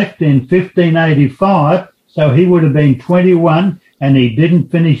he left in 1585, so he would have been 21, and he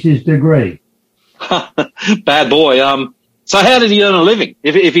didn't finish his degree. Bad boy. So how did he earn a living?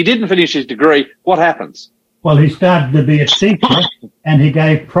 If he didn't finish his degree, what happens? Well, he started to be a teacher, and he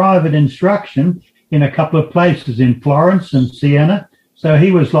gave private instruction in a couple of places in Florence and Siena, so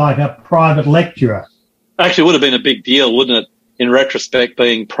he was like a private lecturer. Actually, it would have been a big deal, wouldn't it, in retrospect,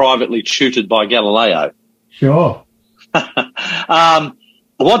 being privately tutored by Galileo? Sure.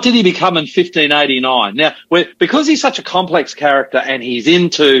 What did he become in 1589? Now, because he's such a complex character and he's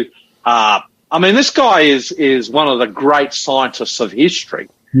into, this guy is one of the great scientists of history.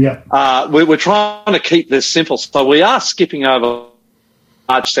 Yeah. We're trying to keep this simple, so we are skipping over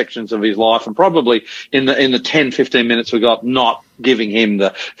large sections of his life, and probably in the 10, 15 minutes we got not giving him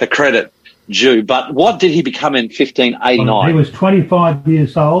the credit due. But what did he become in 1589? Well, he was 25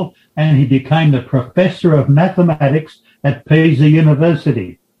 years old, and he became the professor of mathematics at Pisa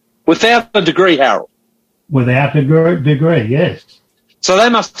University. Without a degree, Harold? Without a degree, yes. So they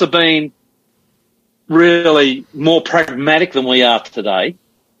must have been really more pragmatic than we are today,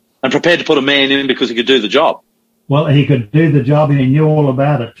 and prepared to put a man in because he could do the job. Well, he could do the job, and he knew all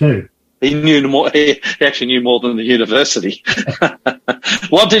about it too. He knew more. He actually knew more than the university.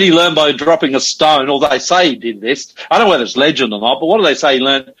 What did he learn by dropping a stone? Or they say he did this. I don't know whether it's legend or not, but what do they say he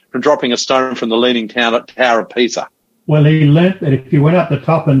learned from dropping a stone from the Leaning Tower of Pisa? Well, he learnt that if you went up the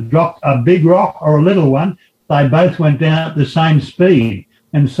top and dropped a big rock or a little one, they both went down at the same speed.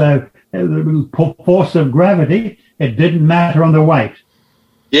 And so the force of gravity, it didn't matter on the weight.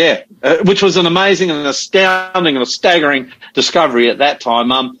 Yeah, which was an amazing and astounding and a staggering discovery at that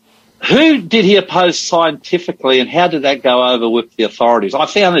time. Who did he oppose scientifically, and how did that go over with the authorities? I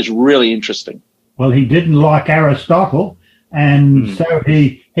found this really interesting. Well, he didn't like Aristotle, and so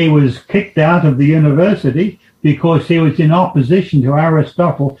he was kicked out of the university because he was in opposition to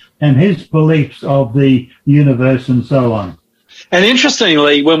Aristotle and his beliefs of the universe and so on. And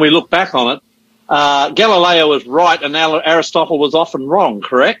interestingly, when we look back on it, Galileo was right and Aristotle was often wrong,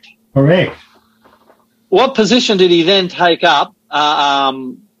 correct? Correct. What position did he then take up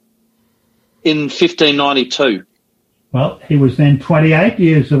in 1592? Well, he was then 28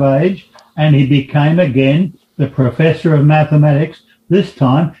 years of age, and he became again the professor of mathematics, this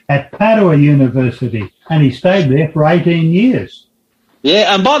time at Padua University, and he stayed there for 18 years.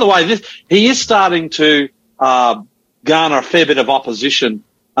 Yeah, and by the way, he is starting to garner a fair bit of opposition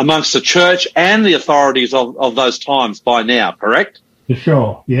amongst the church and the authorities of those times by now, correct? For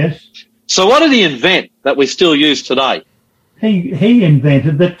sure, yes. So what did he invent that we still use today? He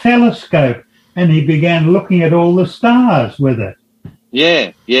invented the telescope, and he began looking at all the stars with it.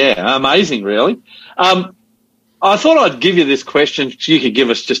 Yeah, amazing, really. I thought I'd give you this question so you could give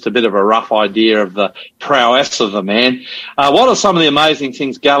us just a bit of a rough idea of the prowess of the man. What are some of the amazing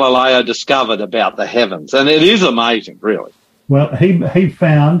things Galileo discovered about the heavens? And it is amazing, really. Well, he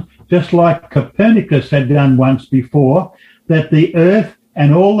found, just like Copernicus had done once before, that the Earth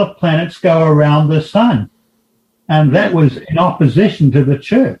and all the planets go around the sun. And that was in opposition to the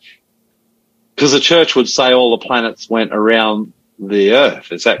church. Because the church would say all the planets went around the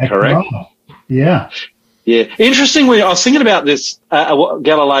Earth. Is that That's correct? right. Yeah. Yeah. Interestingly, I was thinking about this,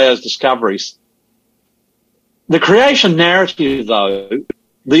 Galileo's discoveries. The creation narrative, though,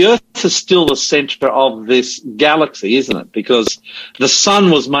 the Earth is still the centre of this galaxy, isn't it? Because the sun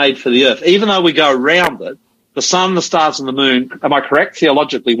was made for the Earth. Even though we go around it, the sun, the stars and the moon, am I correct,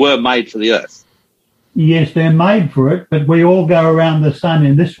 theologically, were made for the Earth? Yes, they're made for it, but we all go around the sun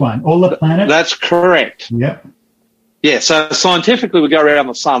in this one. All the planets. That's correct. Yep. Yeah, so scientifically we go around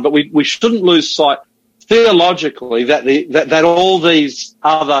the sun, but we shouldn't lose sight theologically that all these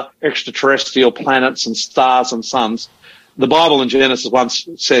other extraterrestrial planets and stars and suns, the Bible in Genesis 1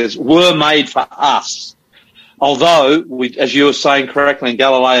 says, were made for us. Although, as you were saying correctly, and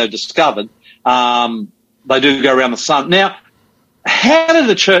Galileo discovered, they do go around the sun. Now, how did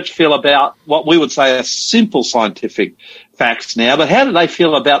the church feel about what we would say are simple scientific facts now, but how did they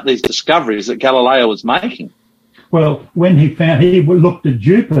feel about these discoveries that Galileo was making? Well, when he looked at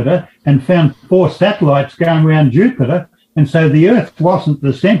Jupiter and found 4 satellites going around Jupiter, and so the Earth wasn't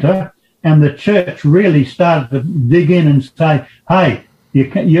the centre, and the church really started to dig in and say, hey,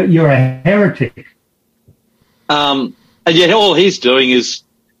 you're a heretic. And yet all he's doing is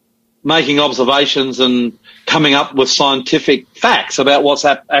making observations and coming up with scientific facts about what's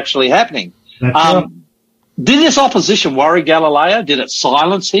actually happening. That's right. Did this opposition worry Galileo? Did it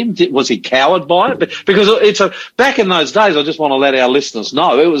silence him? Was he cowed by it? Because back in those days, I just want to let our listeners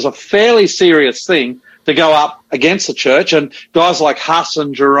know, it was a fairly serious thing to go up against the church, and guys like Huss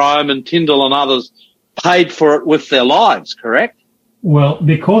and Jerome and Tyndall and others paid for it with their lives, correct? Well,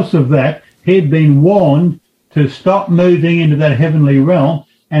 because of that, he'd been warned to stop moving into that heavenly realm,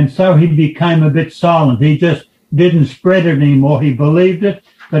 and so he became a bit silent. He just didn't spread it anymore. He believed it,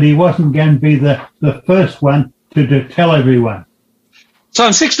 but he wasn't going to be the first one to tell everyone. So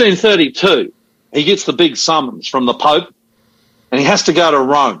in 1632, he gets the big summons from the Pope, and he has to go to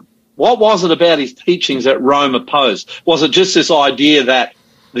Rome. What was it about his teachings that Rome opposed? Was it just this idea that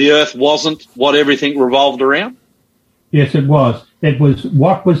the Earth wasn't what everything revolved around? Yes, it was. It was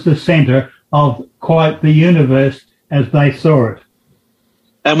what was the centre of quite the universe as they saw it.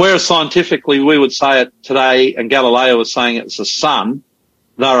 And whereas scientifically we would say it today, and Galileo was saying it's the sun,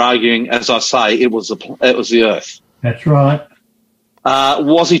 they're arguing, as I say, it was the Earth. That's right.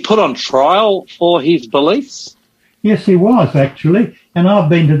 Was he put on trial for his beliefs? Yes, he was, actually. And I've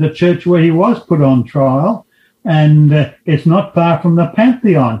been to the church where he was put on trial, and it's not far from the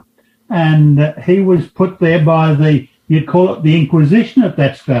Pantheon. And he was put there by you'd call it the Inquisition at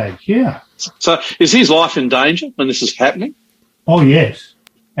that stage, yeah. So is his life in danger when this is happening? Oh, yes,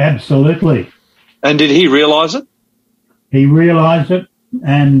 absolutely. And did he realise it? He realised it,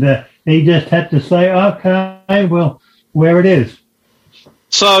 and he just had to say, okay, well, where it is.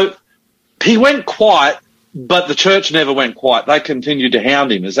 So he went quiet, but the church never went quiet. They continued to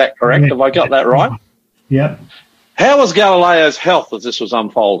hound him. Is that correct? Have I got that right? Yep. How was Galileo's health as this was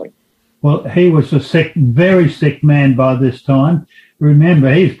unfolding? Well, he was a very sick man by this time.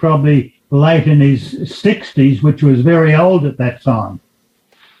 Remember, he's probably late in his 60s, which was very old at that time.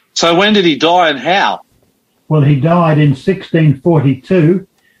 So when did he die and how? Well, he died in 1642,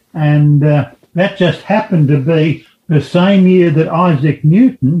 and that just happened to be the same year that Isaac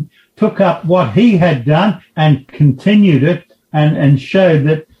Newton took up what he had done and continued it and showed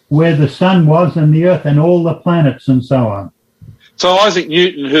that where the sun was and the earth and all the planets and so on. So Isaac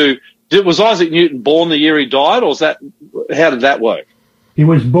Newton, was Isaac Newton born the year he died, or how did that work? He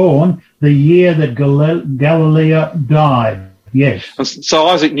was born the year that Galileo died, yes. So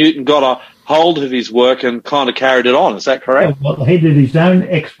Isaac Newton got a hold of his work and kind of carried it on, is that correct? Well, he did his own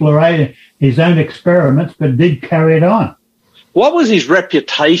exploration, his own experiments, but did carry it on. What was his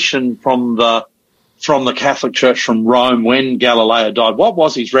reputation from the Catholic Church from Rome when Galileo died? What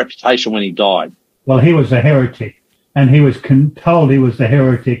was his reputation when he died? Well, he was a heretic, and he was told he was a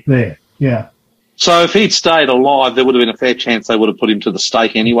heretic there, yeah. So if he'd stayed alive, there would have been a fair chance they would have put him to the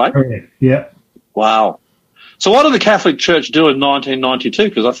stake anyway? Correct, yeah. Wow. So what did the Catholic Church do in 1992?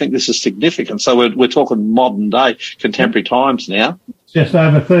 Because I think this is significant. So we're talking modern day, contemporary times now. Just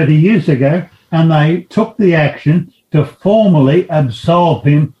over 30 years ago, and they took the action to formally absolve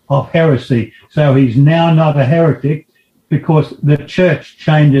him of heresy. So he's now not a heretic because the church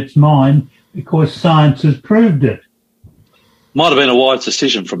changed its mind because science has proved it. Might have been a wise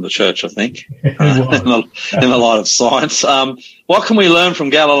decision from the church, I think, in the light of science. What can we learn from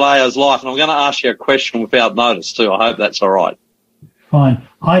Galileo's life? And I'm going to ask you a question without notice too. I hope that's all right. Fine.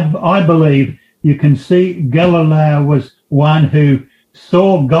 I believe you can see Galileo was one who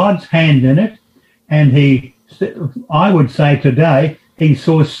saw God's hand in it, and I would say today, he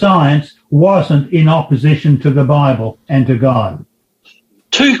saw science wasn't in opposition to the Bible and to God.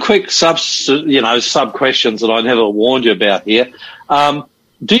 Two quick sub questions that I never warned you about here.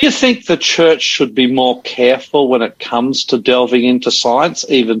 Do you think the church should be more careful when it comes to delving into science,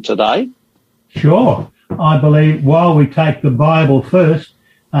 even today? Sure. I believe while we take the Bible first,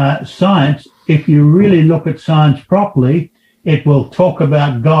 science, if you really look at science properly, it will talk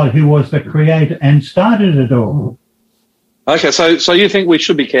about God, who was the creator and started it all. Okay, so you think we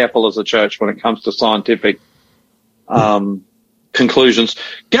should be careful as a church when it comes to scientific conclusions.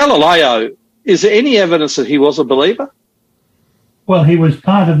 Galileo, is there any evidence that he was a believer? Well, he was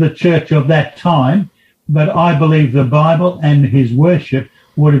part of the church of that time, but I believe the Bible and his worship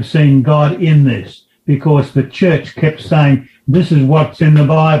would have seen God in this, because the church kept saying, this is what's in the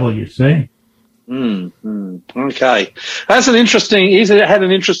Bible, you see. Okay. He's had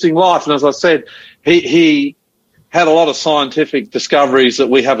an interesting life, and as I said, he had a lot of scientific discoveries that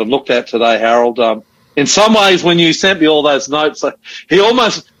we haven't looked at today, Harold. In some ways, when you sent me all those notes,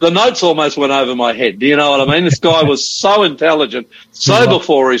 the notes almost went over my head. Do you know what I mean? This guy was so intelligent, so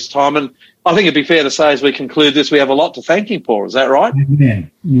before his time, and I think it'd be fair to say as we conclude this, we have a lot to thank him for. Is that right? Amen.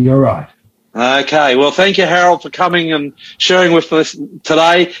 You're right. Okay. Well, thank you, Harold, for coming and sharing with us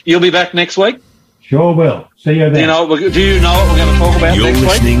today. You'll be back next week? Sure will. See you then. Do you know what we're going to talk about You're next week?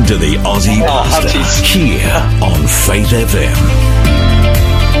 listening to the Aussie Pastor Hunty. here on Faith FM.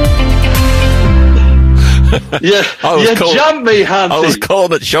 Yeah, you jumped me, Hunty. I was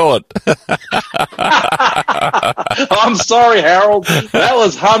calling it short. I'm sorry, Harold. That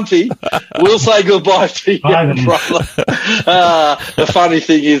was Hunty. We'll say goodbye to you, Bye then. brother. The funny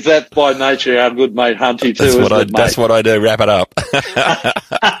thing is that by nature, our good mate Hunty too. That's what I do. Wrap it up.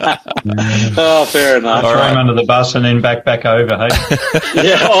 Oh, fair enough. Throw him under the bus and then back over, hey?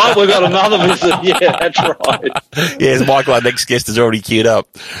 Yeah, all right, we've got another visit. Yeah, that's right. Yes, Michael, our next guest is already queued up.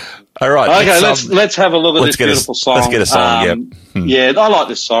 All right. Okay, let's have a look at this beautiful song. Let's get a song, Yeah, I like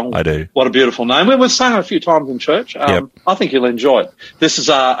this song. I do. What a beautiful name. We've sung it a few times in church. I think you'll enjoy it. This is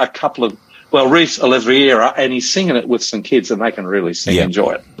a couple of, Reese Oliveira, and he's singing it with some kids, and they can really sing.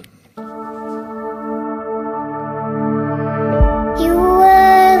 Enjoy it. You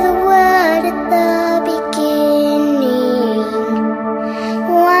were the Word at the beginning,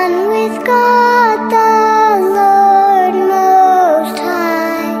 one with God the Lord Most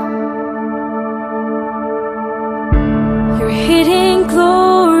High. Your hidden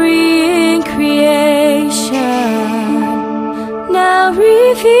glory in creation, now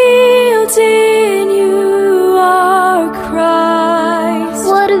revealed in you are Christ.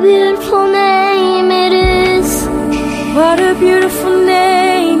 What a beautiful name it is. What a beautiful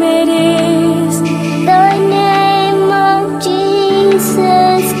name it is. The name of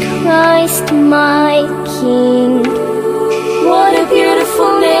Jesus Christ, my King. What a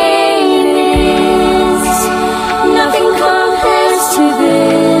beautiful name it is. Nothing compares to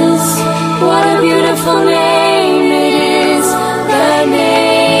this. What a beautiful name it is. The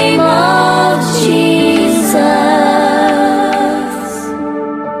name of Jesus.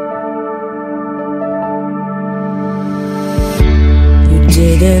 You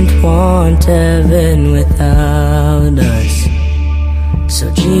didn't want heaven without us,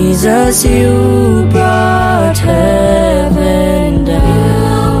 so Jesus, you brought heaven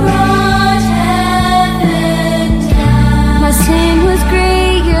down. My sin was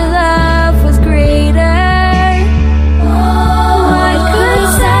great, your love was greater. What could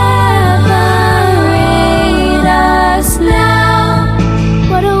separate us now?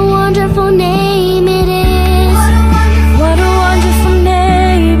 What a wonderful name it is. What a wonderful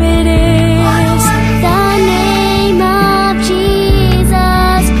name it is. The name of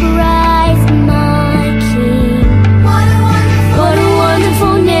Jesus Christ, my King.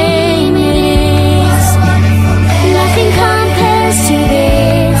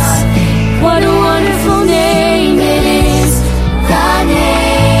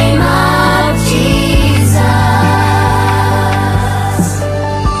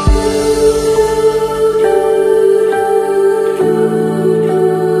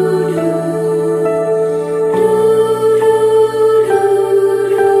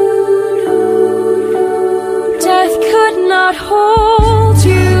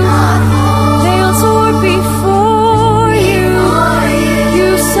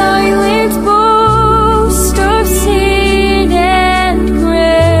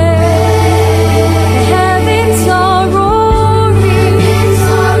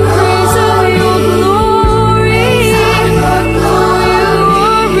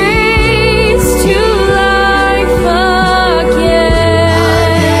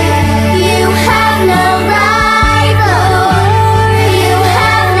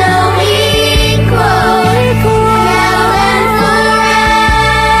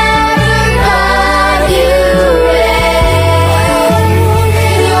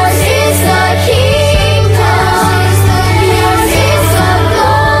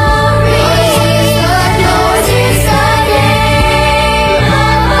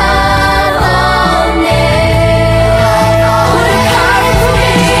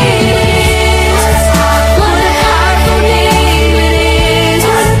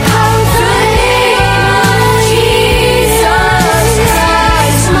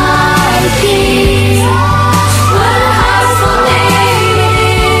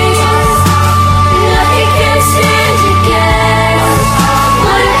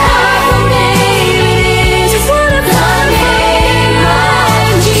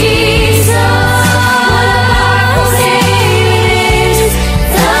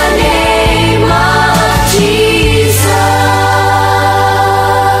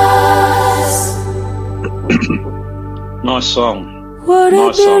 Nice song. What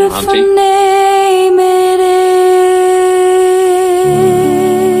Nice a song, beautiful Hunty. name it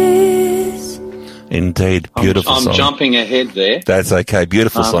is. Indeed, beautiful I'm song. jumping ahead there. That's okay.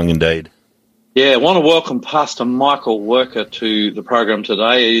 Beautiful song indeed. Yeah, I want to welcome Pastor Michael Worker to the program today.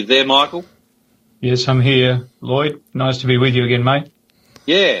 Are you there, Michael? Yes, I'm here. Lloyd, nice to be with you again, mate.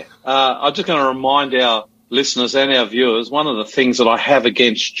 Yeah, I'm just going to remind our listeners and our viewers one of the things that I have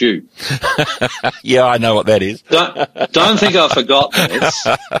against you. Yeah, I know what that is. Don't think I forgot this.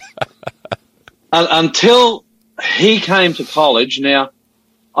 Until he came to college. Now,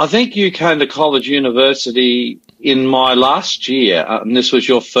 I think you came to college university in my last year, and this was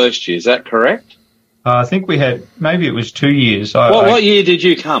your first year. Is that correct? I think we had, maybe it was 2 years. What year did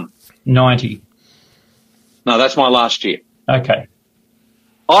you come? 90. No, that's my last year. Okay.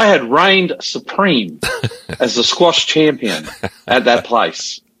 I had reigned supreme as the squash champion at that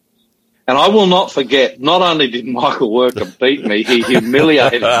place. And I will not forget, not only did Michael Worker beat me, he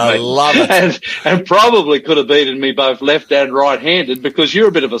humiliated me. I love it. And probably could have beaten me both left and right-handed because you're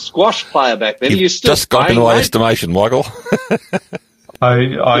a bit of a squash player back then. You've You're still just got in playing, my mate? estimation, Michael.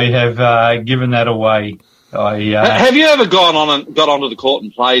 I have given that away. Have you ever got onto the court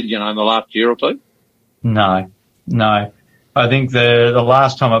and played, in the last year or two? No. I think the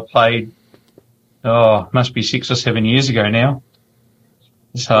last time I played, must be 6 or 7 years ago now.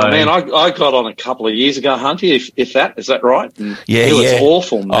 So, Man, I got on a couple of years ago, Hunty, if that, is that right? And Yeah, it was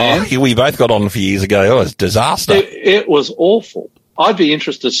awful, man. Oh, we both got on a few years ago. It was a disaster. It was awful. I'd be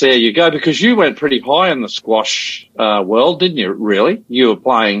interested to see how you go because you went pretty high in the squash world, didn't you, really? You were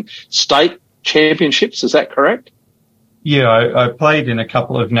playing state championships, is that correct? Yeah, I played in a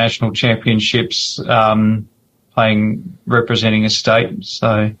couple of national championships, representing a state.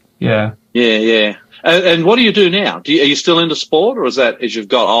 So, yeah. Yeah. And what do you do now? Are you still into sport, or is that as you've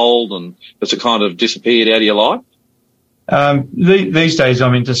got old and it's kind of disappeared out of your life? These days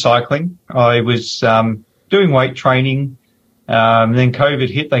I'm into cycling. I was doing weight training. Then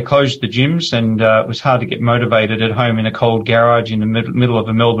COVID hit. They closed the gyms, and it was hard to get motivated at home in a cold garage in the middle of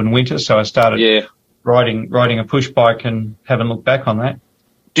a Melbourne winter. So I started riding a push bike and haven't looked back on that.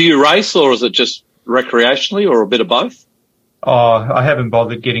 Do you race, or is it just recreationally, or a bit of both? Oh, I haven't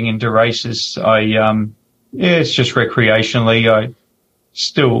bothered getting into races. It's just recreationally. I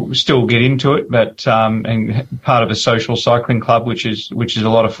still get into it, but and part of a social cycling club, which is a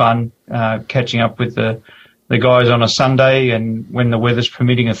lot of fun. Catching up with the guys on a Sunday, and when the weather's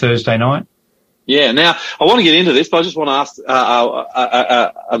permitting, a Thursday night. Yeah. Now I want to get into this, but I just want to ask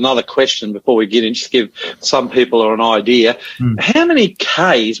another question before we get in, just to give some people an idea. How many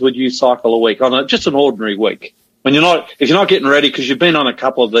Ks would you cycle a week on just an ordinary week? If you're not getting ready, because you've been on a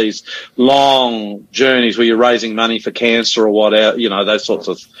couple of these long journeys where you're raising money for cancer or whatever, those sorts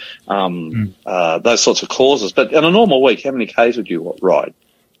of causes. But in a normal week, how many Ks would you ride?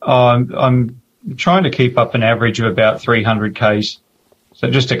 I'm trying to keep up an average of about 300 Ks, so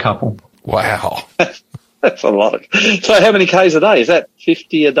just a couple. Wow. That's a lot. So how many Ks a day? Is that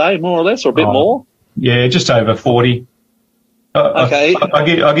 50 a day, more or less, or a bit more? Yeah, just over 40. Okay.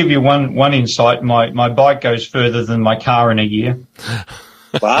 I'll give you one insight. My bike goes further than my car in a year.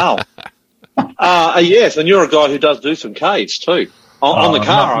 Wow. Yes, and you're a guy who does do some Ks too. On the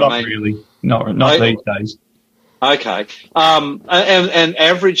car, not really. Not these days. Okay. And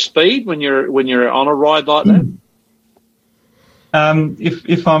average speed when you're on a ride like that?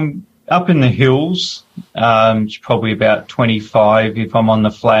 If I'm up in the hills, it's probably about 25. If I'm on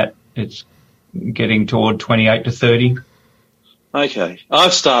the flat, it's getting toward 28 to 30. Okay.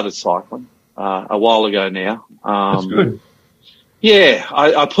 I've started cycling a while ago now. That's good. Yeah,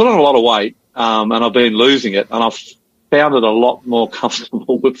 I put on a lot of weight, and I've been losing it, and I've found it a lot more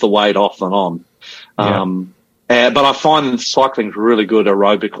comfortable with the weight off than on. But I find cycling is really good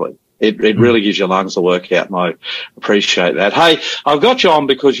aerobically. It really gives your lungs a workout, and I appreciate that. Hey, I've got you on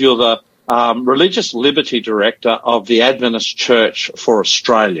because you're the Religious Liberty Director of the Adventist Church for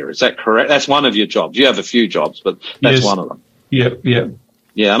Australia. Is that correct? That's one of your jobs. You have a few jobs, but that's one of them. Yep.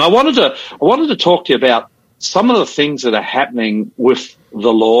 Yeah, and I wanted to talk to you about some of the things that are happening with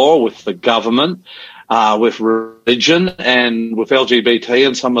the law, with the government, with religion, and with LGBT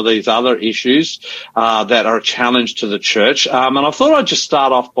and some of these other issues that are a challenge to the church. And I thought I'd just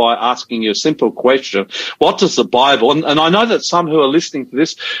start off by asking you a simple question. What does the Bible, and I know that some who are listening to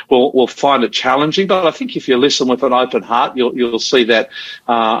this will find it challenging, but I think if you listen with an open heart, you'll see that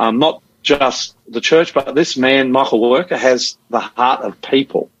not just the church, but this man, Michael Worker, has the heart of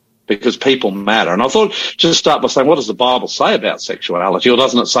people, because people matter. And I thought just start by saying, what does the Bible say about sexuality, or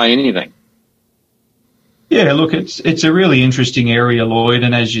doesn't it say anything? Yeah, look, it's a really interesting area, Lloyd,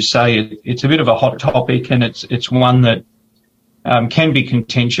 and as you say, it's a bit of a hot topic, and it's one that can be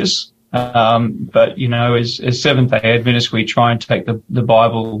contentious. But, you know, as Seventh-day Adventists, we try and take the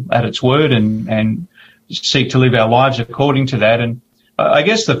Bible at its word and seek to live our lives according to that. And I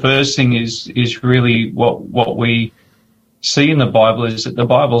guess the first thing is really what we see in the Bible is that the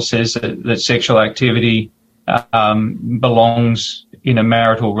Bible says that sexual activity belongs in a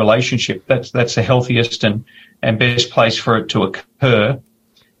marital relationship. That's the healthiest and best place for it to occur.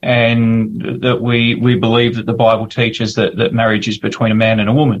 And that we believe that the Bible teaches that marriage is between a man and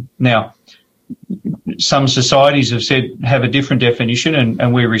a woman. Now, some societies have a different definition,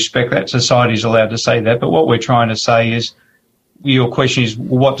 and we respect that. Society is allowed to say that. But what we're trying to say is, your question is,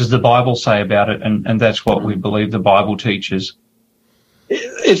 what does the Bible say about it? And that's what we believe the Bible teaches.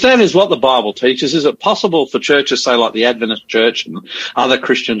 If that is what the Bible teaches, is it possible for churches, say like the Adventist Church and other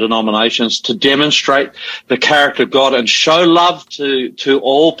Christian denominations, to demonstrate the character of God and show love to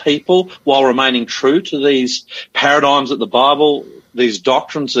all people while remaining true to these paradigms that the Bible, these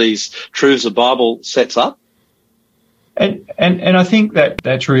doctrines, these truths the Bible sets up? And I think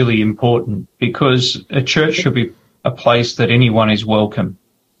that's really important, because a church should be a place that anyone is welcome.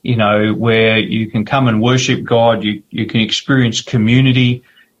 You know, where you can come and worship God, you can experience community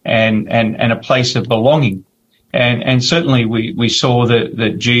and a place of belonging. And certainly we saw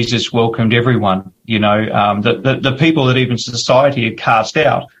that Jesus welcomed everyone. You know, the people that even society had cast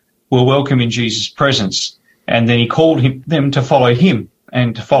out were welcome in Jesus' presence. And then he called them to follow him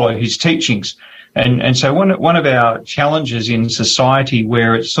and to follow his teachings. And so one of our challenges in society,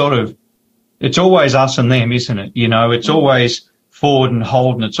 where it's always us and them, isn't it? You know, it's always Ford and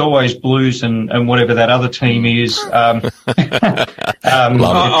Holden, it's always Blues and whatever that other team is. I'd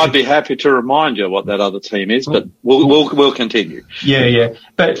be happy to remind you what that other team is, but we'll continue. Yeah.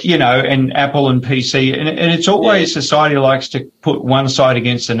 But, you know, and Apple and PC, and it's always society likes to put one side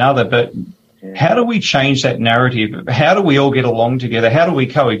against another, but how do we change that narrative? How do we all get along together? How do we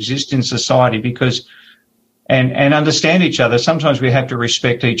coexist in society? Because, and understand each other. Sometimes we have to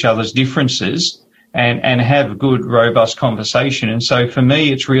respect each other's differences and have good, robust conversation. And so for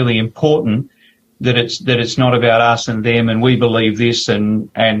me, it's really important that it's not about us and them and we believe this and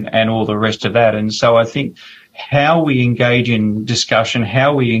all the rest of that. And so I think how we engage in discussion,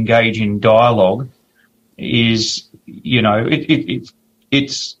 how we engage in dialogue is, you know,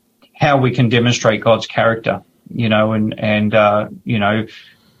 it's how we can demonstrate God's character, you know, and you know,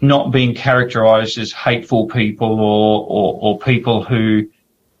 not being characterized as hateful people or people who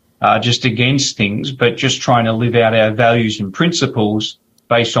are just against things, but just trying to live out our values and principles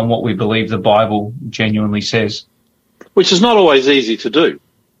based on what we believe the Bible genuinely says. Which is not always easy to do.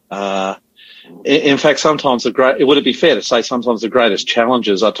 In fact, sometimes would it be fair to say sometimes the greatest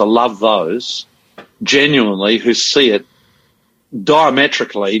challenges are to love those genuinely who see it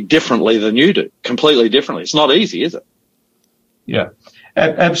diametrically differently than you do, completely differently. It's not easy, is it? Yeah,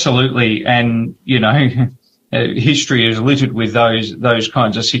 absolutely. And, you know, history is littered with those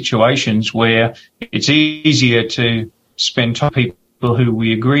kinds of situations where it's easier to spend time with people who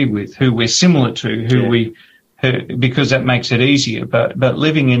we agree with, who we're similar to, because that makes it easier. But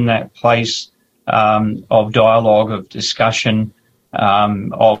living in that place of dialogue, of discussion,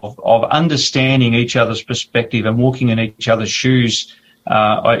 of understanding each other's perspective and walking in each other's shoes,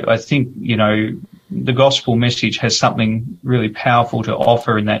 I think, you know, the gospel message has something really powerful to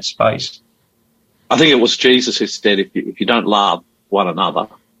offer in that space. I think it was Jesus who said, if you don't love one another,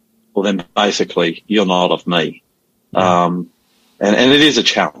 well, then basically you're not of me. And it is a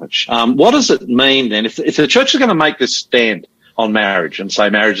challenge. What does it mean then? If the church is going to make this stand on marriage and say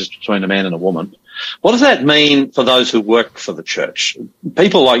marriage is between a man and a woman, what does that mean for those who work for the church?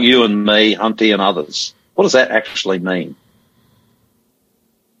 People like you and me, Hunty and others. What does that actually mean?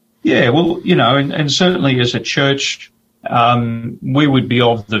 Yeah, well, you know, and certainly as a church, we would be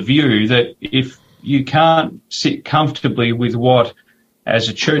of the view that if you can't sit comfortably with what, as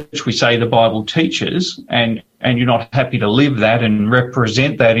a church, we say the Bible teaches, and you're not happy to live that and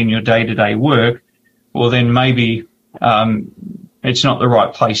represent that in your day-to-day work, well, then maybe it's not the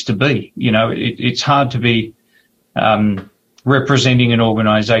right place to be. You know, it's hard to be representing an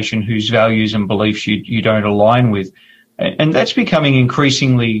organisation whose values and beliefs you don't align with. And that's becoming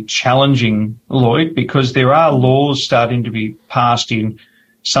increasingly challenging, Lloyd, because there are laws starting to be passed in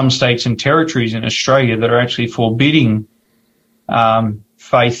some states and territories in Australia that are actually forbidding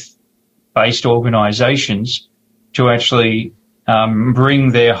faith-based organisations to actually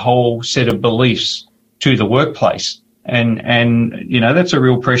bring their whole set of beliefs to the workplace. And you know, that's a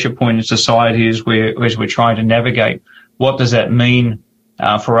real pressure point in society as we're trying to navigate. What does that mean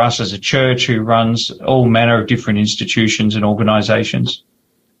for us as a church who runs all manner of different institutions and organisations?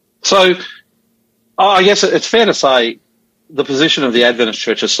 So I guess it's fair to say the position of the Adventist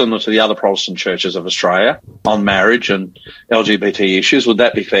Church is similar to the other Protestant churches of Australia on marriage and LGBT issues. Would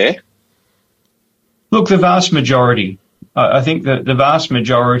that be fair? Look, the vast majority, I think that the vast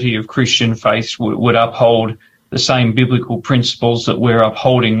majority of Christian faiths would uphold the same biblical principles that we're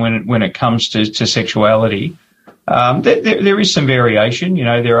upholding when it comes to sexuality. There is some variation. You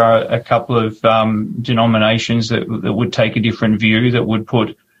know, there are a couple of denominations that would take a different view, that would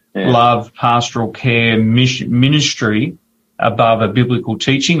put love, pastoral care, ministry above a biblical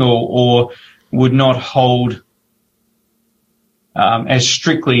teaching, or would not hold as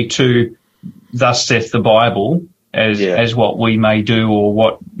strictly to thus saith the Bible as what we may do, or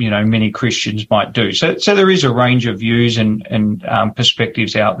what, you know, many Christians might do. So there is a range of views and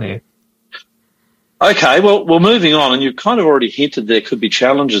perspectives out there. Okay, well, moving on, and you've kind of already hinted there could be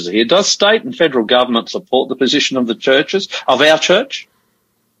challenges here. Does state and federal government support the position of the churches, of our church?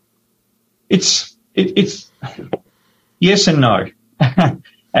 It's yes and no.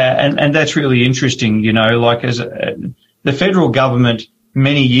 and that's really interesting, you know, like the federal government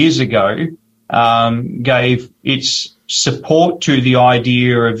many years ago gave its support to the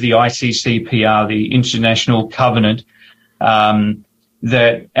idea of the ICCPR, the International Covenant,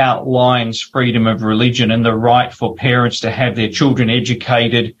 that outlines freedom of religion and the right for parents to have their children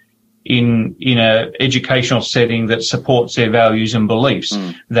educated in a educational setting that supports their values and beliefs,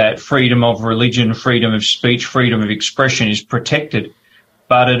 that freedom of religion, freedom of speech, freedom of expression is protected.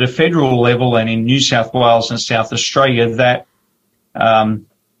 But at a federal level and in New South Wales and South Australia, that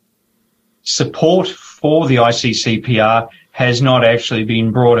support for the ICCPR has not actually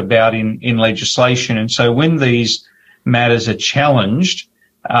been brought about in legislation. And so when these matters are challenged,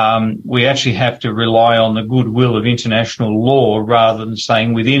 we actually have to rely on the goodwill of international law rather than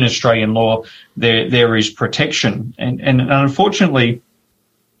saying within Australian law there is protection. And unfortunately,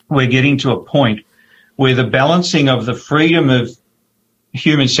 we're getting to a point where the balancing of the freedom of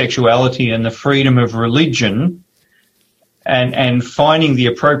human sexuality and the freedom of religion and finding the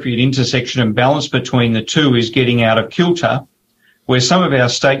appropriate intersection and balance between the two is getting out of kilter, where some of our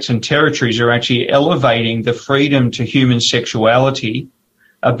states and territories are actually elevating the freedom to human sexuality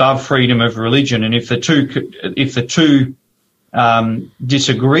above freedom of religion. And if the two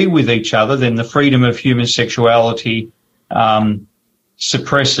disagree with each other, then the freedom of human sexuality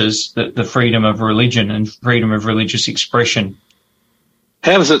suppresses the freedom of religion and freedom of religious expression.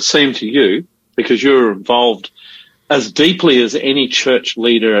 How does it seem to you, because you're involved as deeply as any church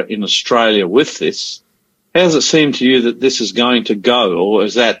leader in Australia with this, how does it seem to you that this is going to go, or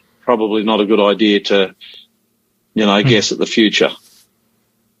is that probably not a good idea to, guess at the future?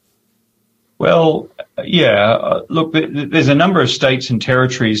 Well, look, there's a number of states and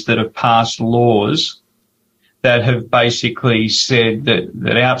territories that have passed laws that have basically said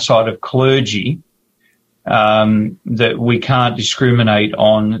that outside of clergy, that we can't discriminate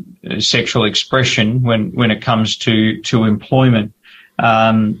on sexual expression when it comes to employment.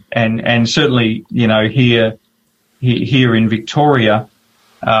 And certainly, here in Victoria,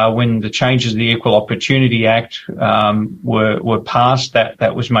 when the changes of the Equal Opportunity Act were passed,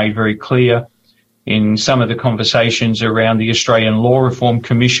 that was made very clear in some of the conversations around the Australian Law Reform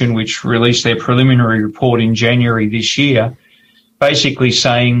Commission, which released their preliminary report in January this year, basically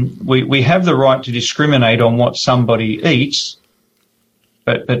saying we have the right to discriminate on what somebody eats,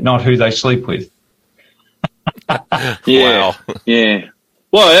 but not who they sleep with. Yeah. Wow. Yeah.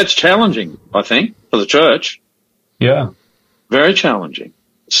 Well, that's challenging, I think, for the church. Yeah. Very challenging.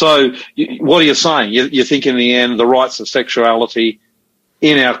 So what are you saying? You think in the end the rights of sexuality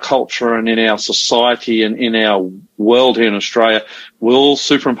in our culture and in our society and in our world here in Australia will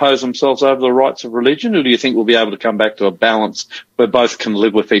superimpose themselves over the rights of religion, or do you think we'll be able to come back to a balance where both can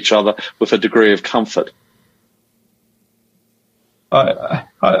live with each other with a degree of comfort?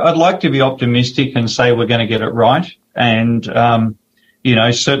 I'd like to be optimistic and say we're going to get it right. And,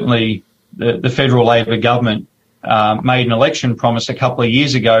 certainly the federal Labor government made an election promise a couple of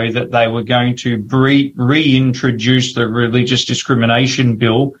years ago that they were going to reintroduce the religious discrimination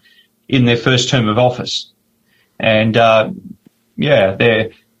bill in their first term of office. And, they're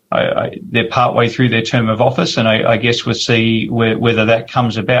partway through their term of office, and I guess we'll see whether that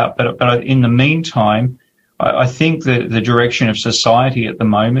comes about. But in the meantime, I think the direction of society at the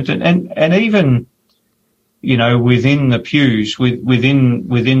moment, and even, within the pews,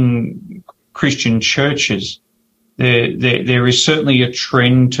 within Christian churches, there is certainly a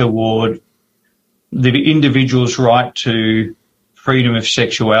trend toward the individual's right to freedom of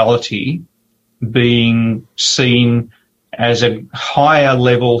sexuality being seen as a higher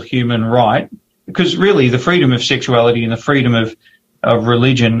level human right, because really the freedom of sexuality and the freedom of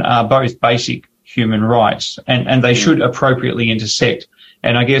religion are both basic human rights, and they should appropriately intersect.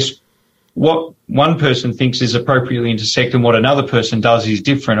 And I guess what one person thinks is appropriately intersect and what another person does is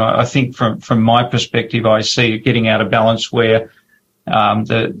different. I think from my perspective, I see it getting out of balance where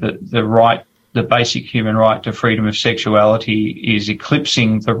the basic human right to freedom of sexuality is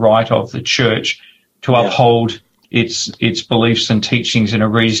eclipsing the right of the church to uphold its beliefs and teachings in a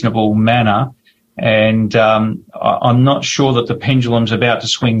reasonable manner. And I'm not sure that the pendulum's about to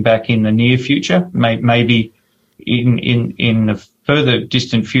swing back in the near future. Maybe in the further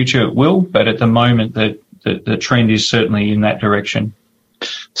distant future it will, but at the moment the trend is certainly in that direction.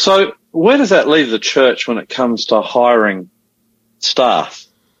 So where does that leave the church when it comes to hiring staff?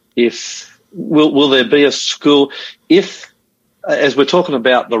 Will there be a school, as we're talking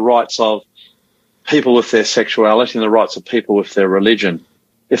about the rights of people with their sexuality and the rights of people with their religion,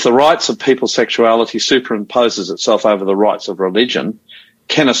 if the rights of people's sexuality superimposes itself over the rights of religion,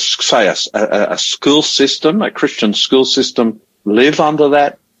 can a school system, a Christian school system, live under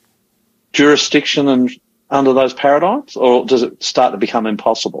that jurisdiction and under those paradigms, or does it start to become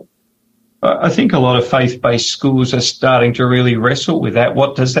impossible? I think a lot of faith-based schools are starting to really wrestle with that.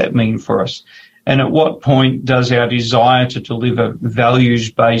 What does that mean for us? And at what point does our desire to deliver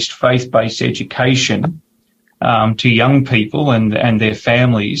values-based, faith-based education to young people and their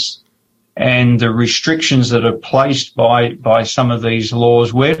families, and the restrictions that are placed by some of these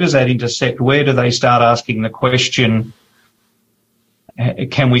laws, where does that intersect? Where do they start asking the question,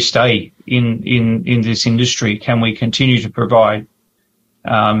 can we stay in this industry? Can we continue to provide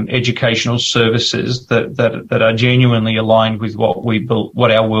educational services that are genuinely aligned with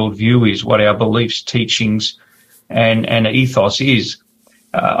what our worldview is, what our beliefs, teachings, and ethos is?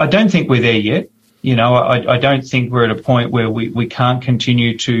 I don't think we're there yet. I don't think we're at a point where we can't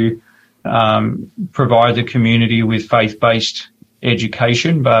continue to provide the community with faith-based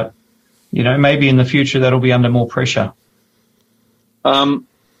education, but maybe in the future that'll be under more pressure.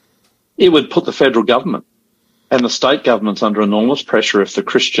 It would put the federal government and the state governments under enormous pressure if the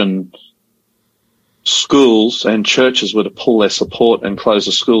Christian schools and churches were to pull their support and close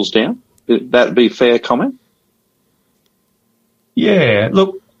the schools down. Would that be a fair comment? Yeah,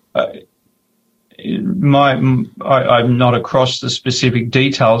 look, I'm not across the specific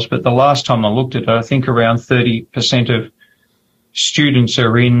details, but the last time I looked at it, I think around 30% of students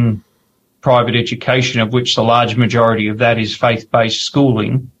are in private education, of which the large majority of that is faith-based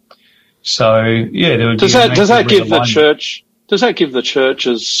schooling. So, yeah, there would be does that give the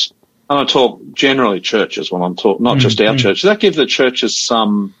churches, and I talk generally churches when I'm talking, not just our church, does that give the churches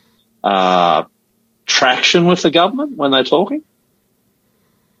some traction with the government when they're talking?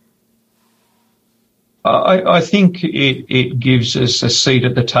 I think it gives us a seat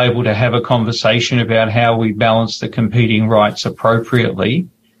at the table to have a conversation about how we balance the competing rights appropriately.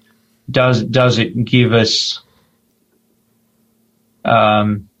 Does it give us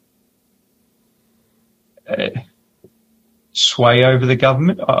sway over the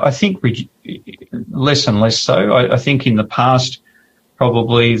government? I think less and less so. I think in the past,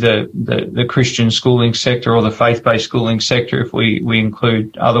 probably the Christian schooling sector or the faith-based schooling sector, if we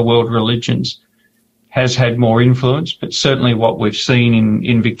include other world religions, has had more influence. But certainly what we've seen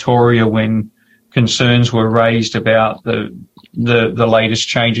in Victoria when concerns were raised about the latest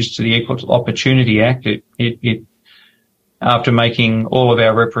changes to the Equal Opportunity Act, it after making all of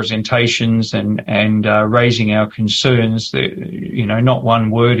our representations and raising our concerns, not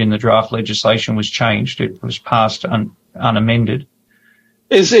one word in the draft legislation was changed. It was passed unamended.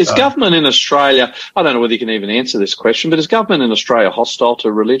 Is government in Australia, I don't know whether you can even answer this question, but is government in Australia hostile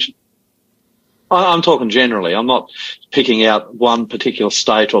to religion? I'm talking generally. I'm not picking out one particular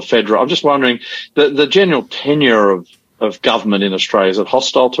state or federal. I'm just wondering, the general tenure of government in Australia, is it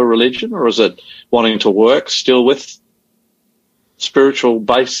hostile to religion, or is it wanting to work still with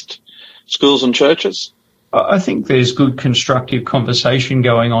spiritual-based schools and churches? I think there's good constructive conversation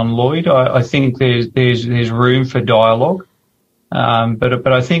going on, Lloyd. I think there's room for dialogue, but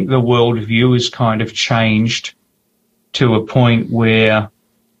I think the worldview has kind of changed to a point where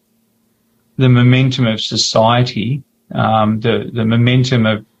the momentum of society, the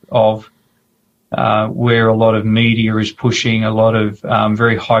momentum of where a lot of media is pushing, a lot of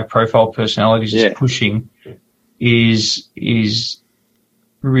very high-profile personalities is pushing, is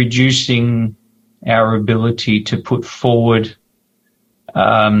reducing our ability to put forward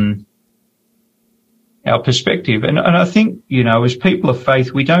our perspective. And I think, as people of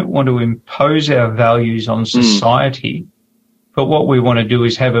faith, we don't want to impose our values on society, but what we want to do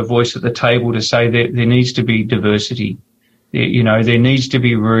is have a voice at the table to say that there needs to be diversity. There needs to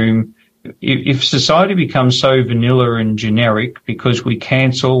be room. If society becomes so vanilla and generic because we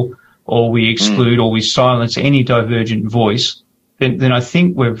cancel or we exclude or we silence any divergent voice, then I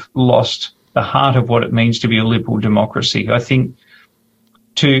think we've lost the heart of what it means to be a liberal democracy. I think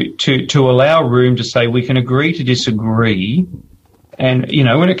to allow room to say we can agree to disagree, and, you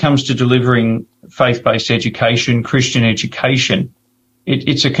know, when it comes to delivering faith-based education, Christian education,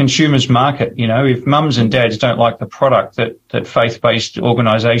 it's a consumer's market. You know, if mums and dads don't like the product that faith-based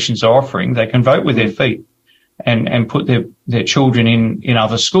organisations are offering, they can vote with their feet and put their children in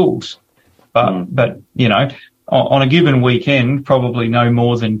other schools. But you know, on a given weekend, probably no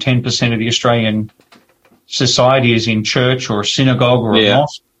more than 10% of the Australian society is in church or a synagogue or a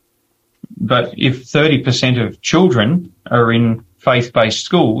mosque. But if 30% of children are in faith-based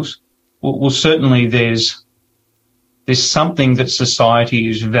schools, well certainly there's something that society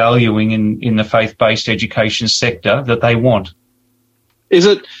is valuing in the faith-based education sector that they want. Is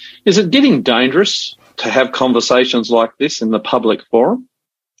it getting dangerous to have conversations like this in the public forum?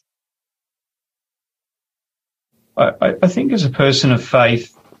 I think as a person of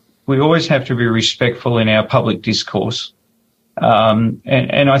faith, we always have to be respectful in our public discourse. And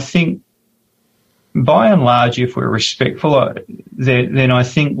I think by and large, if we're respectful, then I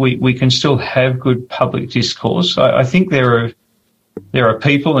think we can still have good public discourse. I think there are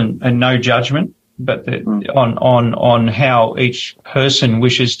people and no judgment, but on how each person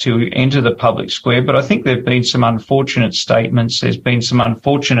wishes to enter the public square. But I think there have been some unfortunate statements. There's been some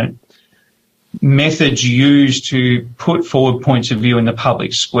unfortunate methods used to put forward points of view in the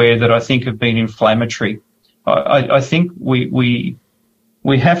public square that I think have been inflammatory. I think we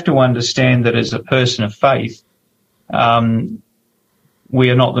have to understand that as a person of faith, we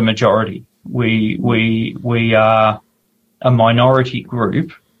are not the majority. We are a minority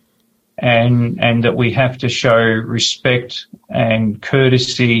group, and that we have to show respect and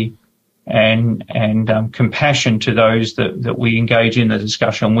courtesy and compassion to those that we engage in the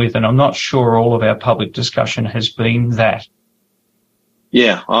discussion with. And I'm not sure all of our public discussion has been that.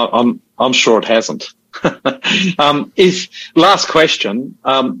 Yeah, I'm sure it hasn't. Last question.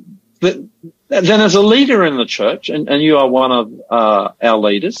 Then as a leader in the church, and you are one of our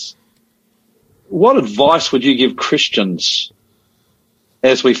leaders, what advice would you give Christians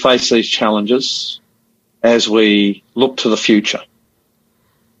as we face these challenges, as we look to the future?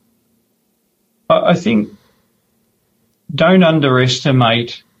 I think don't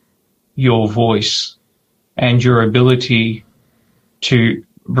underestimate your voice and your ability to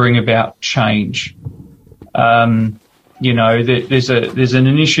bring about change. You know, there's an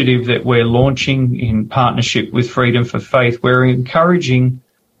initiative that we're launching in partnership with Freedom for Faith. We're encouraging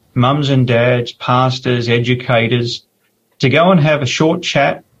mums and dads, pastors, educators to go and have a short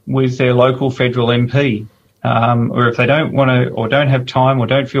chat with their local federal MP. Or if they don't want to or don't have time or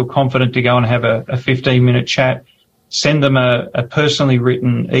don't feel confident to go and have a 15-minute chat, send them a personally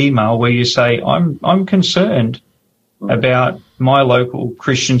written email where you say, I'm concerned about my local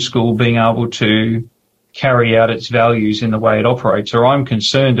Christian school being able to carry out its values in the way it operates, or I'm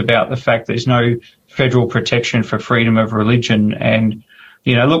concerned about the fact there's no federal protection for freedom of religion. And,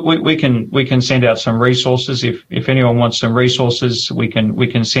 you know, look, we can send out some resources. If anyone wants some resources, we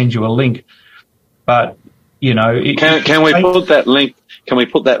can send you a link. But, you know, can we put that link? Can we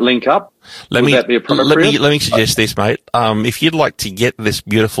put that link up? Would that be appropriate? Let me suggest this, mate. If you'd like to get this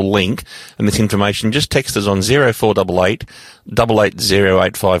beautiful link and this information, just text us on 0488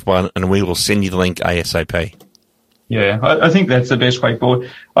 880851 and we will send you the link ASAP. Yeah, I think that's the best way forward.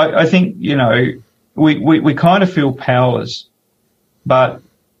 I think, you know, we kind of feel powerless, but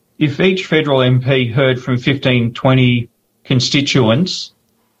if each federal MP heard from 15, 20 constituents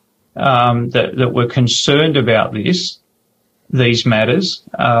that were concerned about these matters,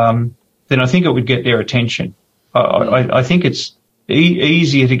 then I think it would get their attention. I think it's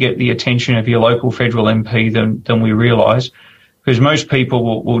easier to get the attention of your local federal MP than we realise, because most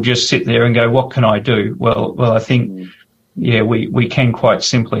people will just sit there and go, what can I do? Well, I think, yeah, we can quite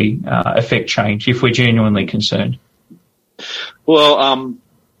simply affect change if we're genuinely concerned. Well,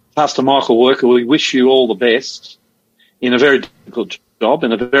 Pastor Michael Worker, we wish you all the best in a very difficult job,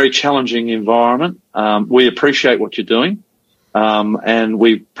 in a very challenging environment. We appreciate what you're doing. And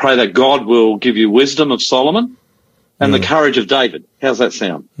we pray that God will give you wisdom of Solomon and the courage of David. How's that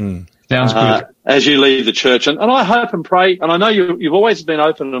sound? Sounds good. As you lead the church. And I hope and pray, and I know you've always been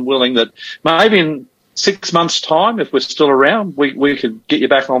open and willing, that maybe in 6 months' time, if we're still around, we could get you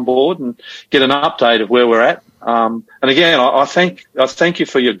back on board and get an update of where we're at. And again, I thank you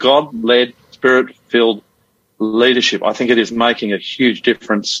for your God-led, Spirit-filled leadership. I think it is making a huge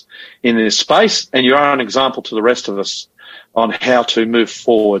difference in this space, and you are an example to the rest of us on how to move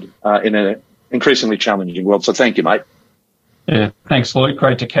forward in an increasingly challenging world. So thank you, mate. Yeah, thanks, Lloyd.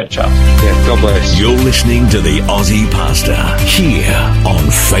 Great to catch up. Yeah, God bless. You're listening to the Aussie Pastor here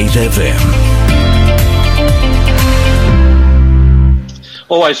on Faith FM.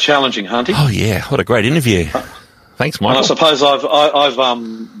 Always challenging, Hunty. Oh, yeah. What a great interview. Thanks, And I Michael. suppose I've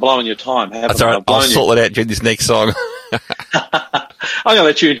blown your time, haven't That's all I? right. I'll sort that out during this next song. I'm going to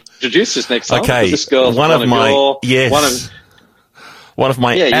let you introduce this next song. Okay. This girl's One of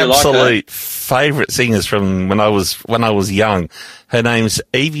my absolute favourite singers from when I was young. Her name's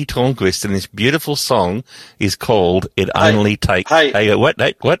Evie Tornquist, and this beautiful song is called "It Only Takes." Hey, what?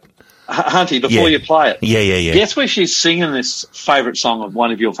 Hunty, before you play it, Yeah. guess where she's singing this favourite song of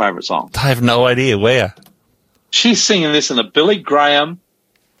one of your favourite songs? I have no idea where. She's singing this in a Billy Graham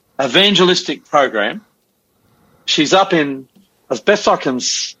evangelistic program. She's up in, as best I can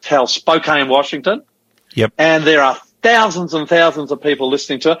tell, Spokane, Washington. Yep. And there are thousands and thousands of people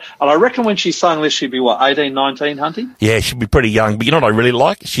listening to her. And I reckon when she sang this, she'd be, 18, 19, Hunty? Yeah, she'd be pretty young. But you know what I really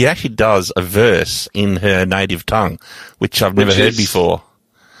like? She actually does a verse in her native tongue, which I've never heard before.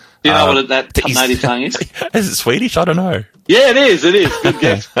 Do you know what that native tongue is? Is it Swedish? I don't know. Yeah, it is. Good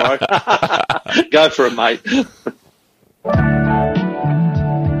guess, bro. Go for it, mate.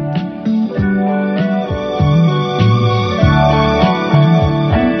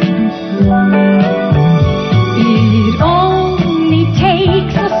 It only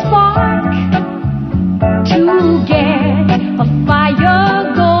takes a spark to get a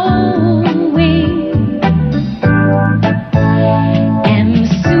fire going, and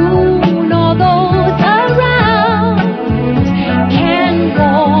soon all those around can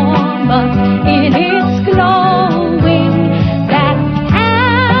warm up in its glowing. That's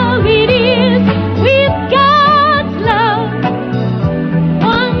how it is with God's love.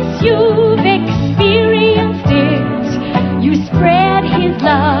 Once you've experienced it, you spread His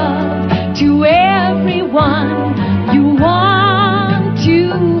love to everyone. You want to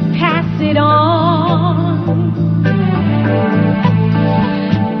pass it on.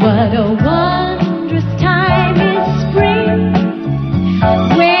 What a wondrous time is spring,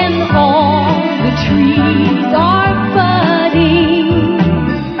 when all the trees are budding.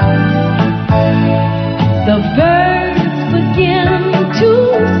 The birds begin to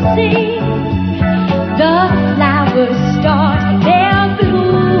sing, the flowers start their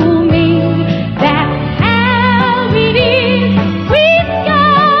blooming. That's how it is with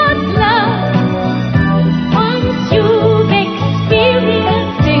God's love. Once you've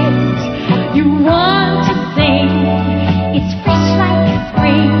experienced it, you want to sing. It's fresh like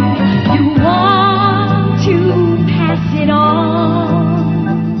spring. You want to pass it on.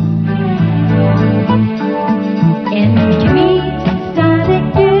 En grytstade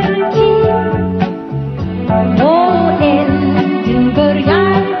gultid, och elden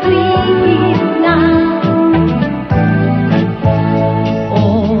börjar brinna,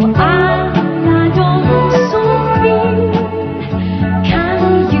 och alla de som vill kan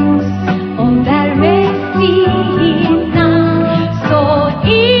ljus och värme finna. Så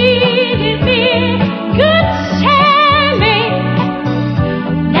är det med Guds kärlek,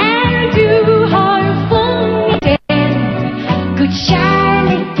 när du har funnit den. Guds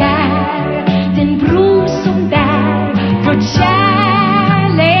kärlek är den bro som bär Guds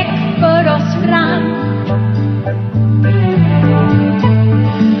kärlek för oss fram.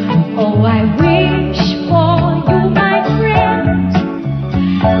 Oh, I wish for you, my friend,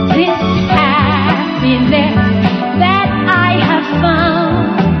 this happiness that I have found.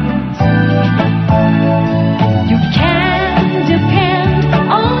 You can depend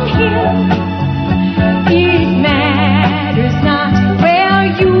on Him. It matters not where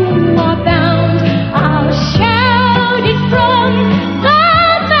you are bound. I'll shout it from the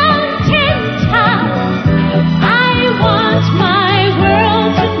mountaintop. I want my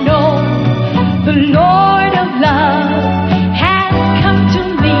world to know the Lord of love has come to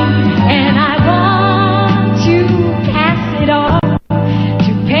me, and I want to pass it on,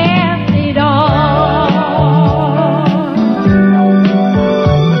 to pass it on.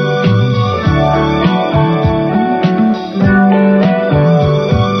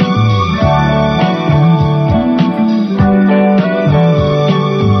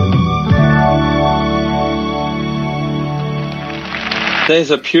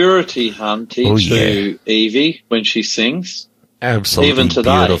 There's a purity, Hunty, Oh, to Evie when she sings. Absolutely Even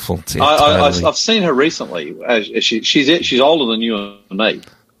today. beautiful. Yeah, totally. I've seen her recently. She's older than you and me,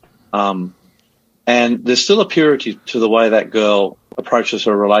 and there's still a purity to the way that girl approaches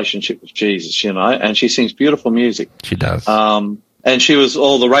her relationship with Jesus, and she sings beautiful music. She does. And she was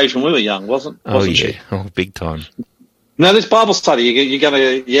all the rage when we were young, wasn't yeah. she? Oh, big time. Now, this Bible study, you're going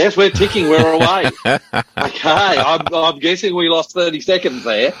to, yes, we're ticking, we're away. Okay, I'm guessing we lost 30 seconds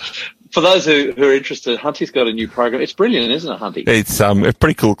there. For those who are interested, Hunty's got a new program. It's brilliant, isn't it, Hunty? It's a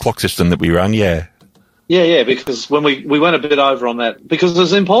pretty cool clock system that we run, yeah. Yeah, because when we went a bit over on that, because it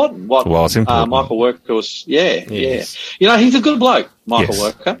was important what it's important. Michael Worker was, Yes. You know, he's a good bloke, Michael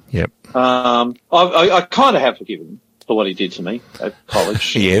Worker. Yep. I kind of have forgiven him for what he did to me at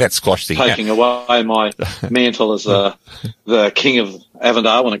college. Yeah, that squashed the... Taking away my mantle as the king of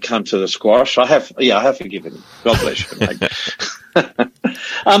Avondale when it came to the squash. I have forgiven him. God bless you, mate.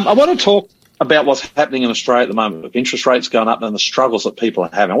 I want to talk about what's happening in Australia at the moment with interest rates going up and the struggles that people are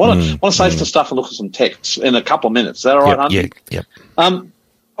having. I want to say some stuff and look at some texts in a couple of minutes. Is that all right, Hunty? Yeah.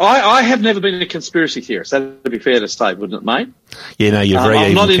 I have never been a conspiracy theorist. That would be fair to say, wouldn't it, mate? Yeah, no, you're very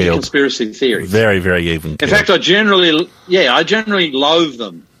I'm not into even-keeled. Conspiracy theories. Very, very even-keeled. In fact, I generally loathe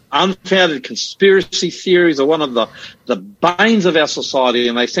them. Unfounded conspiracy theories are one of the banes of our society,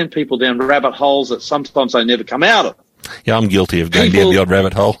 and they send people down rabbit holes that sometimes they never come out of. Yeah, I'm guilty of going down the odd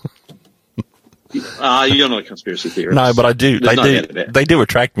rabbit hole. You're not a conspiracy theorist. No, but I do. They do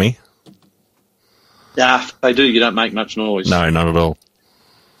attract me. Yeah, they do. You don't make much noise. No, not at all.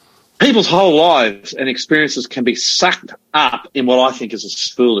 People's whole lives and experiences can be sucked up in what I think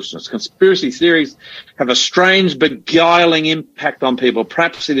is foolishness. Conspiracy theories have a strange, beguiling impact on people.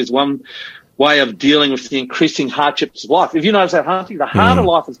 Perhaps it is one way of dealing with the increasing hardships of life. If you notice that, Hunty, the harder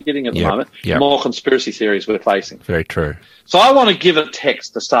life is getting at the moment, the more conspiracy theories we're facing. Very true. So I want to give a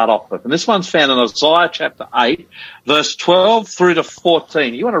text to start off with, and this one's found in Isaiah chapter 8, verse 12 through to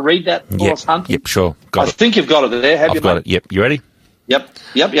 14. You want to read that for us, Hunty? Yep, sure. I think you've got it there, have you, I've got it. Yep. You ready? Yep.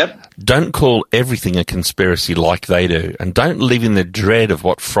 Don't call everything a conspiracy like they do, and don't live in the dread of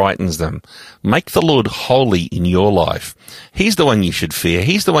what frightens them. Make the Lord holy in your life. He's the one you should fear.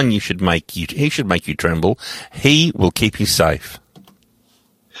 He's the one he should make you tremble. He will keep you safe.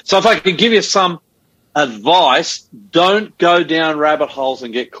 So if I could give you some advice, don't go down rabbit holes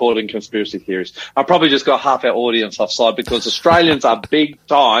and get caught in conspiracy theories. I probably just got half our audience offside because Australians are big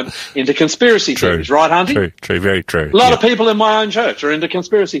time into conspiracy theories, right, Hunty? True, very true. A lot of people in my own church are into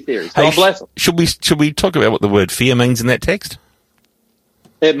conspiracy theories. God bless them. Should we talk about what the word fear means in that text?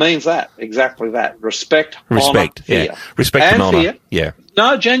 It means that, exactly that. Respect, honour, fear. Yeah. Respect and honour. Fear. Yeah.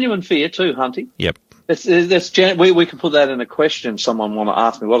 No, genuine fear too, Hunty. Yep. We can put that in a question. Someone want to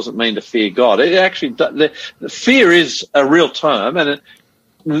ask me, what does it mean to fear God? It actually, the fear is a real term, and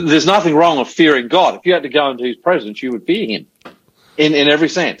there's nothing wrong with fearing God. If you had to go into his presence, you would fear him in every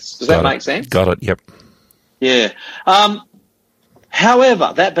sense. Does that make sense? Got it. Yep. Yeah.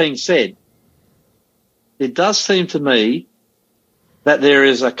 However, that being said, it does seem to me that there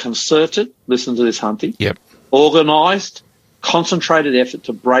is a concerted, listen to this, Hunty, organised, concentrated effort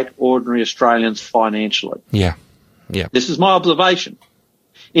to break ordinary Australians financially. Yeah. This is my observation.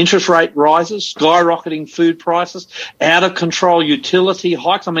 Interest rate rises, skyrocketing food prices, out of control utility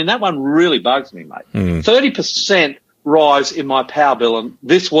hikes. I mean, that one really bugs me, mate. 30% rise in my power bill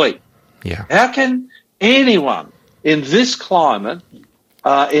this week. Yeah. How can anyone in this climate,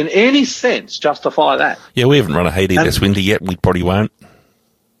 in any sense, justify that? Yeah, we haven't run a heating this winter yet. We probably won't.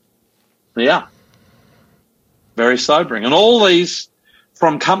 Yeah. Very sobering. And all these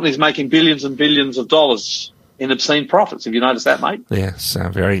from companies making billions and billions of dollars in obscene profits. Have you noticed that, mate? Yes,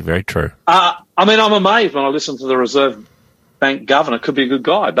 very, very true. I mean, I'm amazed when I listen to the Reserve Bank governor. Could be a good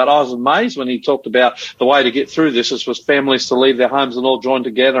guy, but I was amazed when he talked about the way to get through this was families to leave their homes and all join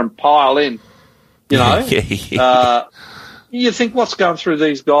together and pile in, you know. You think what's going through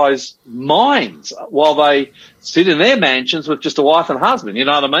these guys' minds while they sit in their mansions with just a wife and husband, you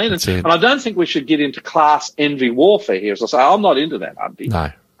know what I mean? And I don't think we should get into class envy warfare here. As I say, I'm not into that, Hunty.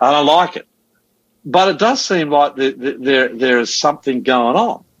 No. I don't like it. But it does seem like there is something going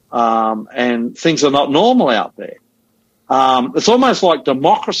on, and things are not normal out there. It's almost like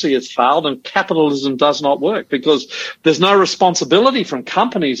democracy has failed and capitalism does not work because there's no responsibility from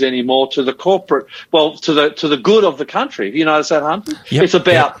companies anymore to the corporate, to the good of the country. Have you noticed that, Hunty? Yep.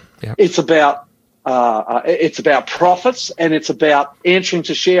 It's about profits and it's about answering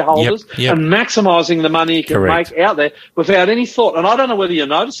to shareholders and maximising the money you can make out there without any thought. And I don't know whether you're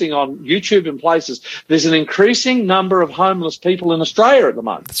noticing on YouTube and places, there's an increasing number of homeless people in Australia at the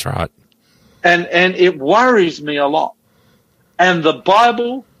moment. That's right. And it worries me a lot. And the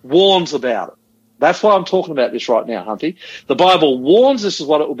Bible warns about it. That's why I'm talking about this right now, Hunty. The Bible warns this is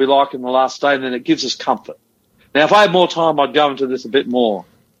what it will be like in the last day, and then it gives us comfort. Now, if I had more time, I'd go into this a bit more.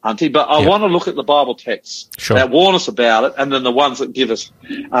 Hunty, but I want to look at the Bible texts that warn us about it, and then the ones that give us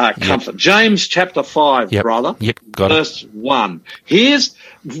comfort. James chapter 5, brother, verse 1. Here's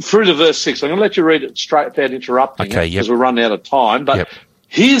through to verse 6. I'm going to let you read it straight without interrupting because we'll run out of time. But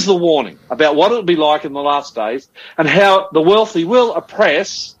here's the warning about what it'll be like in the last days and how the wealthy will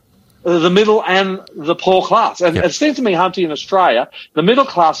oppress the middle and the poor class. And it seems to me, Hunty, in Australia, the middle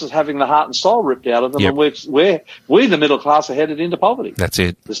class is having the heart and soul ripped out of them, and we, the middle class, are headed into poverty. That's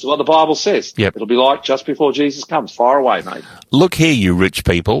it. This is what the Bible says. It'll be like just before Jesus comes. Far away, mate. Look here, you rich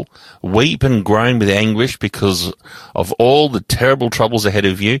people. Weep and groan with anguish because of all the terrible troubles ahead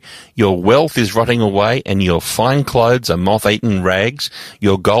of you. Your wealth is rotting away, and your fine clothes are moth-eaten rags.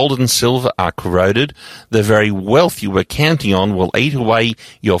 Your gold and silver are corroded. The very wealth you were counting on will eat away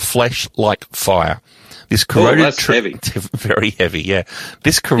your flesh like fire. This corroded heavy. Very heavy, yeah.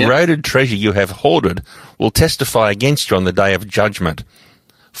 This corroded treasure you have hoarded will testify against you on the day of judgment.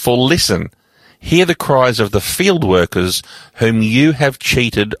 For listen, hear the cries of the field workers whom you have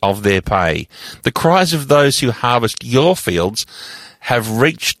cheated of their pay. The cries of those who harvest your fields have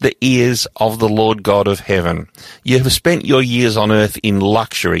reached the ears of the Lord God of heaven. You have spent your years on earth in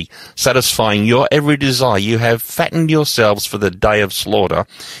luxury, satisfying your every desire. You have fattened yourselves for the day of slaughter.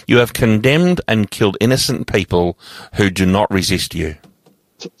 You have condemned and killed innocent people who do not resist you.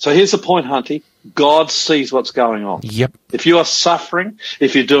 So here's the point, Hunty. God sees what's going on. Yep. If you are suffering,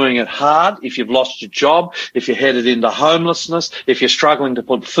 if you're doing it hard, if you've lost your job, if you're headed into homelessness, if you're struggling to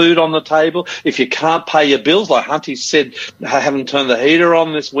put food on the table, if you can't pay your bills, like Hunty said, haven't turned the heater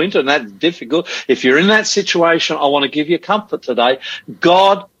on this winter, and that's difficult. If you're in that situation, I want to give you comfort today.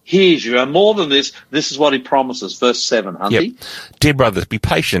 God hears you. And more than this, this is what he promises. Verse 7, Hunty. Dear brothers, be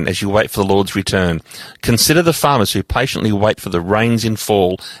patient as you wait for the Lord's return. Consider the farmers who patiently wait for the rains in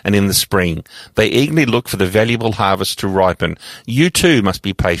fall and in the spring. They eagerly look for the valuable harvest to ripen. You too must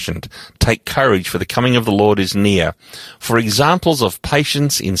be patient. Take courage, for the coming of the Lord is near. For examples of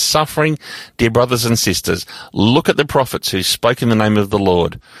patience in suffering, dear brothers and sisters, look at the prophets who spoke in the name of the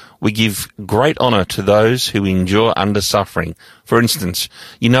Lord. We give great honour to those who endure under suffering. For instance,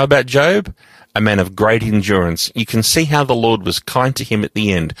 you know about Job? A man of great endurance. You can see how the Lord was kind to him at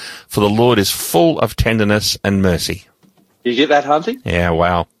the end, for the Lord is full of tenderness and mercy. You get that, Hunty? Yeah,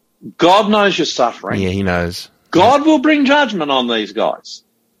 wow. God knows you're suffering. Yeah, he knows. God will bring judgment on these guys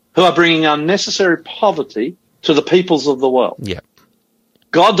who are bringing unnecessary poverty to the peoples of the world. Yeah.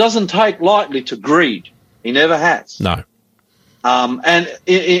 God doesn't take lightly to greed. He never has. No.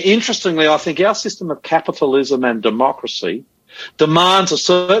 Interestingly, I think our system of capitalism and democracy demands a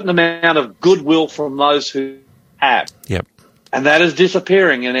certain amount of goodwill from those who have. Yep. And that is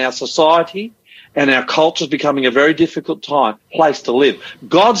disappearing in our society, and our culture is becoming a very difficult place to live.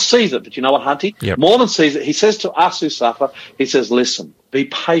 God sees it, but you know what, Hunty? Yep. More than sees it, he says to us who suffer, he says, listen, be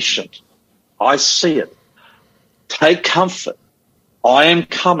patient. I see it. Take comfort. I am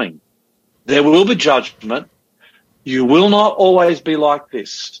coming. There will be judgment. You will not always be like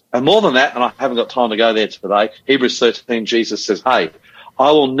this. And more than that, and I haven't got time to go there today, Hebrews 13, Jesus says, hey, I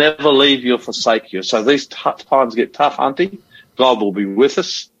will never leave you or forsake you. So these times get tough, Hunty. God will be with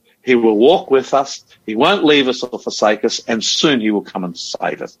us. He will walk with us. He won't leave us or forsake us. And soon he will come and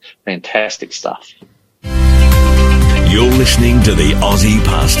save us. Fantastic stuff. You're listening to the Aussie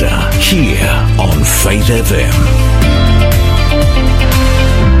Pastor here on Faith FM.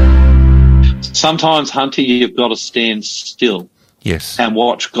 Sometimes, Hunty, you've got to stand still. Yes. And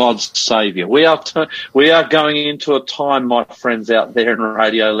watch God save you. We are going into a time, my friends out there in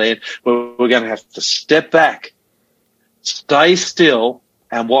Radio Land, where we're going to have to step back, stay still,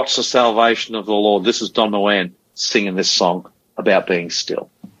 and watch the salvation of the Lord. This is Don Moran singing this song about being still.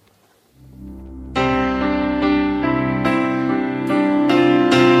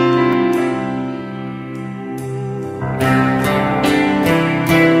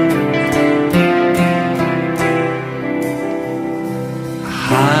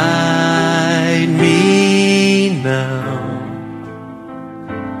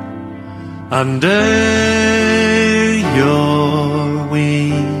 Under your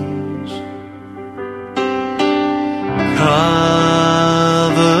wings,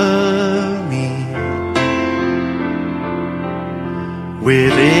 cover me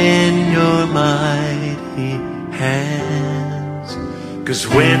within your mighty hands. 'Cause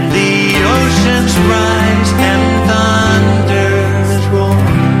when the oceans rise and thunders roar,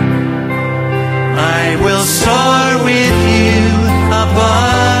 I will soar with you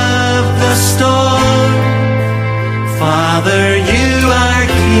above the storm. Father, you are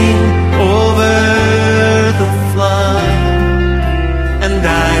king over the flood, and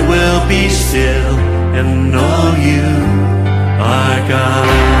I will be still and know you are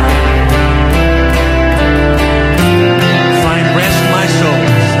God.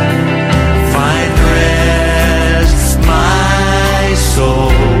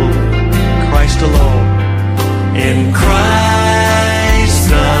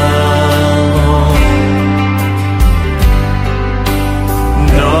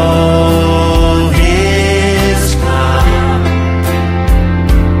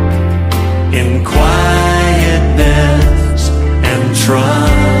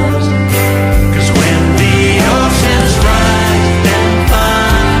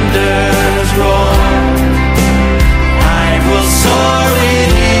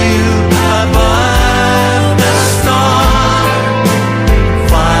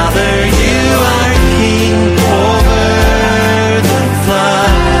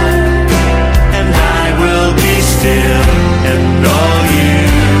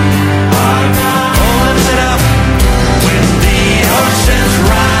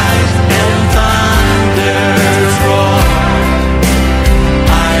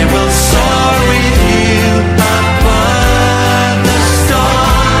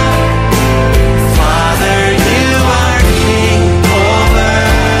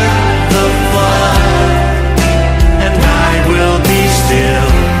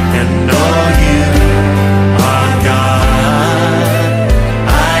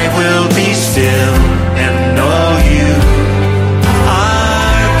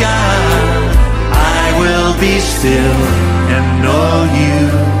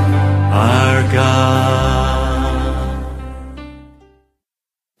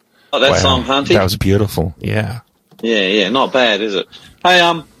 like that Wow. song, Hunty? That was beautiful. Yeah. Yeah, not bad, is it? Hey,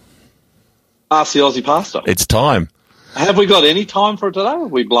 ask the Aussie pastor. It's time. Have we got any time for today? Or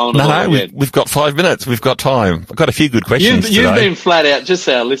have we blown it all No, again? we've got 5 minutes. We've got time. I've got a few good questions You've today. been flat out, just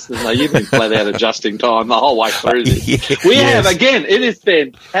so our listeners know, you've been flat out adjusting time the whole way through this. We Yes. have, again, it is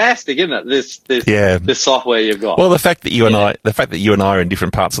fantastic, isn't it, this software you've got. Well, the fact that you and I are in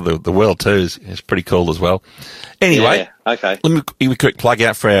different parts of the world too is pretty cool as well. Anyway, Yeah, okay. let me give a quick plug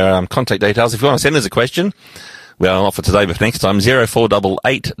out for our contact details. If you want to send us a question, well, not for today, but next time,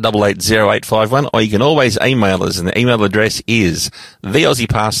 0488 880851, or you can always email us, and the email address is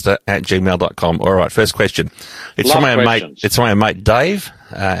theaussiepastor@gmail.com. All right, first question. It's from our mate Dave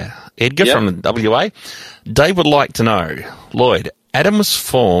Edgar from WA. Dave would like to know, Lloyd, Adam was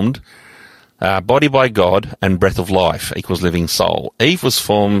formed body by God and breath of life equals living soul. Eve was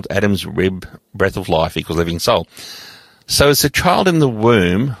formed Adam's rib, breath of life equals living soul. So is a child in the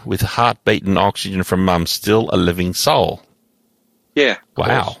womb with heartbeat and oxygen from mum still a living soul? Yeah.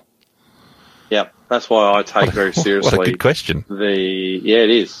 Wow. Yep. That's why I take very seriously. What a good question. It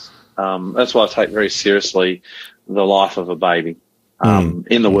is. That's why I take very seriously the life of a baby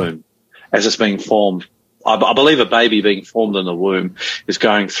in the womb as it's being formed. I believe a baby being formed in the womb is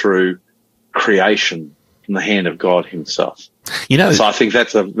going through creation in the hand of God himself. So I think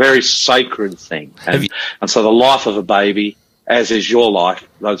that's a very sacred thing. And so the life of a baby, as is your life,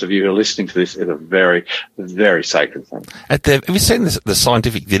 those of you who are listening to this, is a very, very sacred thing. Have you seen the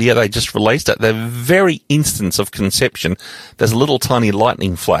scientific video they just released? At the very instance of conception, there's a little tiny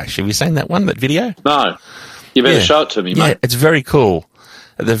lightning flash. Have you seen that video? No. You better show it to me, mate. Yeah, it's very cool.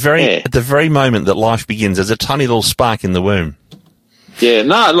 At the very moment that life begins, there's a tiny little spark in the womb. Yeah,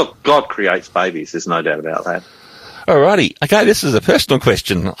 no, look, God creates babies. There's no doubt about that. Alrighty. Okay, this is a personal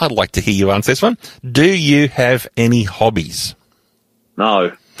question. I'd like to hear you answer this one. Do you have any hobbies?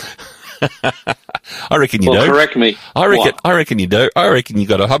 No. I reckon you do. Correct me. I reckon you do. I reckon you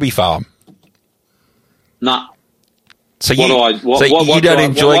got a hobby farm. No. So you don't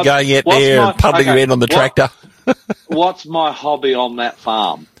enjoy going out there and puddling around on the tractor? What's my hobby on that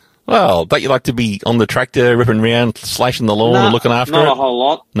farm? Well, don't you like to be on the tractor, ripping around, slashing the lawn and looking after it? Not a whole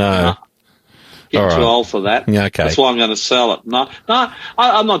lot. No. Getting too old for that. Yeah, okay. That's why I'm going to sell it. No,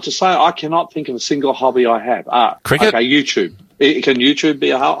 I'm not just saying. I cannot think of a single hobby I have. Cricket? Okay, YouTube. Can YouTube be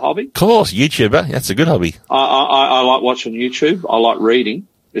a hobby? Of course, YouTuber. That's a good hobby. I like watching YouTube. I like reading.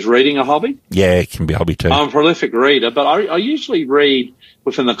 Is reading a hobby? Yeah, it can be a hobby too. I'm a prolific reader, but I usually read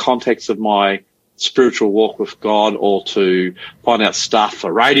within the context of my spiritual walk with God, or to find out stuff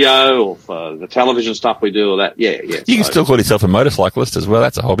for radio or for the television stuff we do, or that. Yeah. You can still call yourself a motorcyclist as well.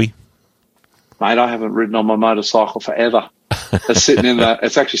 That's a hobby. Mate, I haven't ridden on my motorcycle forever.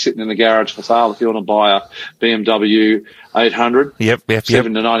 It's actually sitting in the garage for sale. If you want to buy a BMW 800,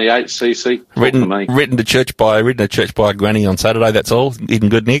 7 to 98 cc, written to church by a granny on Saturday. That's all. Eating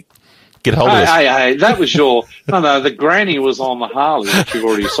good, Nick. Get hold of us. Hey, that was the granny was on the Harley that you've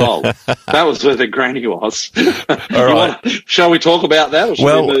already sold. That was where the granny was. All right. Shall we talk about that, or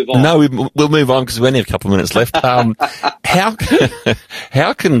shall we move on? No, we'll move on because we only have a couple of minutes left.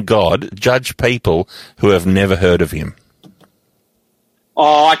 How can God judge people who have never heard of him?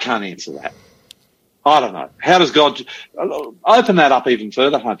 Oh, I can't answer that. I don't know. How does God open that up even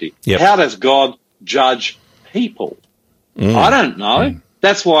further, Hunty? Yep. How does God judge people? I don't know.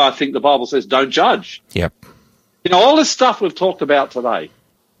 That's why I think the Bible says don't judge. Yep. All this stuff we've talked about today.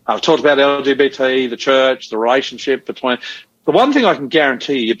 I've talked about LGBT, the church, the relationship between. The one thing I can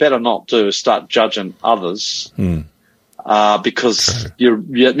guarantee you better not do is start judging others. Because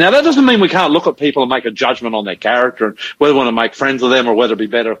now that doesn't mean we can't look at people and make a judgment on their character and whether we want to make friends with them or whether it'd be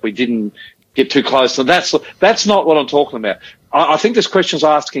better if we didn't get too close. And that's not what I'm talking about. I think this question's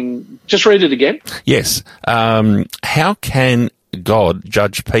asking. Just read it again. Yes. How can God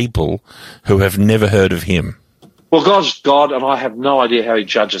judge people who have never heard of him? Well, God's God, and I have no idea how he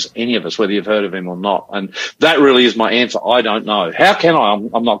judges any of us, whether you've heard of him or not. And that really is my answer. I don't know. How can I?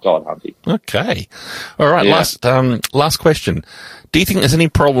 I'm not God, Hunty. Okay. All right. Yeah. Last question. Do you think there's any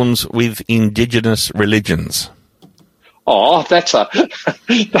problems with indigenous religions? Oh, that's a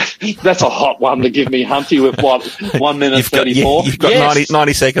hot one to give me, Hunty, with what, 1 minute 34? You've got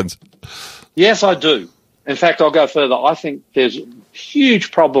 90 seconds. Yes, I do. In fact, I'll go further. I think there's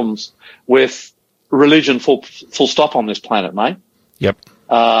huge problems with religion full stop on this planet, mate. Yep.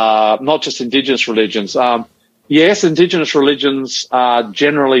 Not just indigenous religions. Yes, indigenous religions are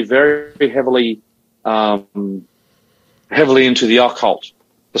generally very heavily into the occult,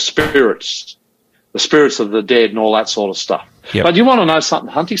 the spirits of the dead and all that sort of stuff. Yep. But you want to know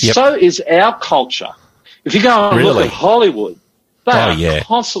something, Hunty? Yep. So is our culture. If you go and look at Hollywood, They Oh, are yeah.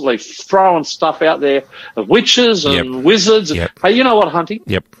 constantly throwing stuff out there of witches and Yep. wizards. Yep. Hey, you know what, Hunty?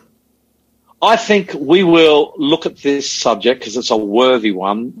 Yep. I think we will look at this subject, because it's a worthy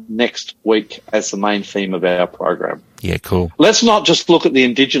one, next week as the main theme of our program. Yeah, cool. Let's not just look at the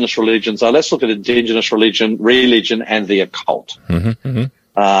indigenous religions, though. Let's look at indigenous religion and the occult. Mm-hmm.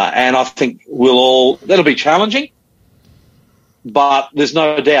 And I think that'll be challenging. But there's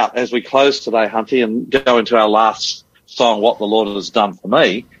no doubt, as we close today, Hunty, and go into our last song, What the Lord Has Done for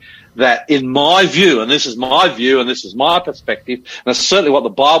Me, that in my view, and this is my view and this is my perspective, and it's certainly what the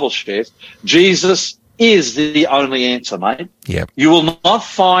Bible shares, Jesus is the only answer, mate. Yep. You will not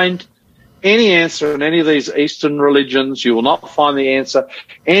find any answer in any of these Eastern religions. You will not find the answer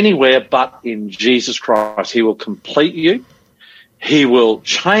anywhere but in Jesus Christ. He will complete you. He will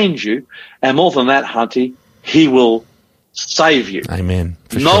change you. And more than that, Hunty, he will save you. Amen.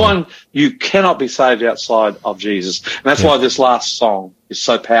 You cannot be saved outside of Jesus. And that's why this last song is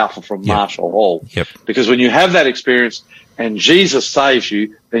so powerful from Marshall Hall. Yep. Because when you have that experience and Jesus saves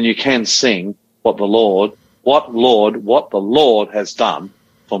you, then you can sing what the Lord has done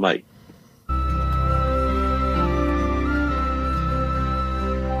for me.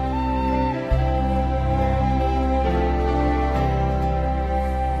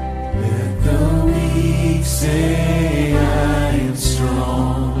 Let the weak say I am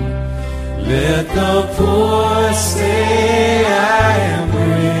strong. Let the poor say I am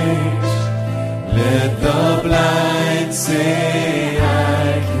rich. Let the blind say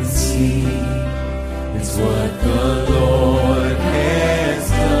I can see. It's what the Lord has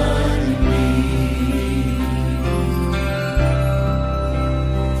done in me.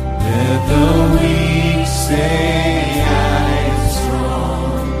 Let the weak say I am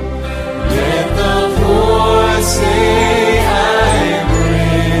strong. Let the poor say I am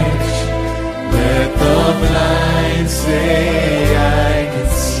rich. Let the blind say I can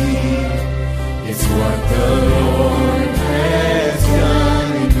see. It's what the Lord has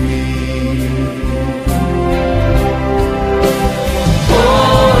done in me.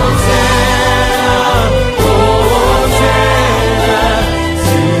 Hosanna, Hosanna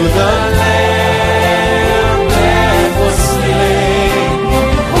to the Lamb that was slain.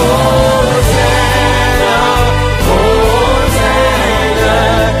 Hosanna, Hosanna,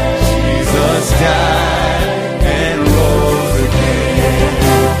 Jesus died and rose again.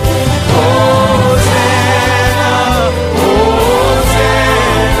 Hosanna, Hosanna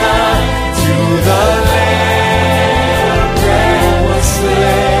to the Lamb that was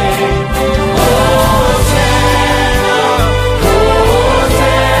slain. Hosanna,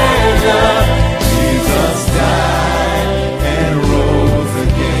 Hosanna, Jesus died and rose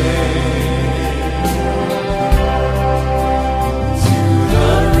again. To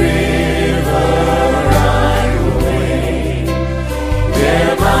the river I away,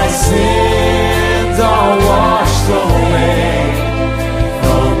 there my sins are washed away.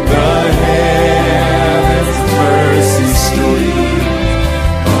 From the heavens mercy stream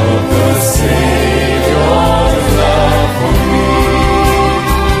of the Savior's love for me.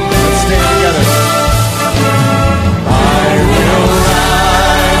 Let's stand together. I will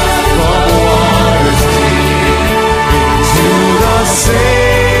rise from waters deep into the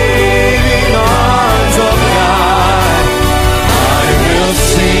saving arms of God. I will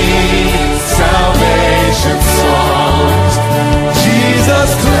sing salvation songs. Jesus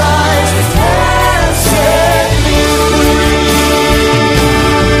Christ has set me free.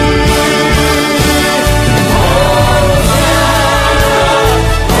 Hosanna,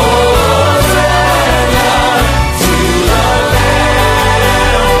 Hosanna to the Lamb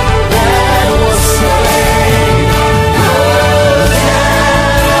that was slain. Hosanna,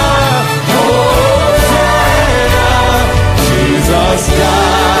 Hosanna, Jesus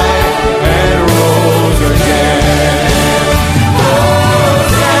died and rose again.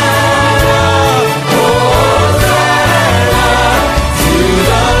 Hosanna, Hosanna to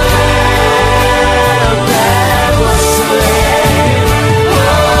the Lamb that was slain.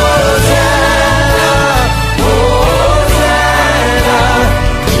 Hosanna, Hosanna,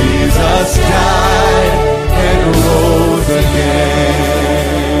 Jesus died and rose again.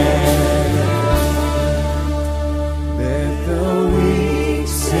 Let the weak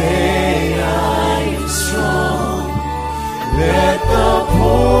say I am strong. Let the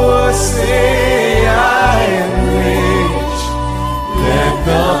poor say I am rich. Let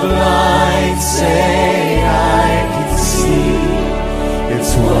the blind say I can see.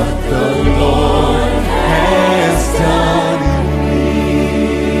 It's what the Lord has done in me.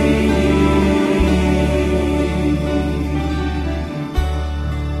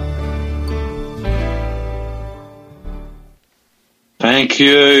 Thank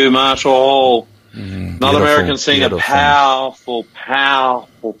you, Marshall Hall. Another American singer, powerful,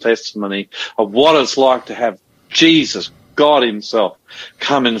 powerful testimony of what it's like to have Jesus, God himself,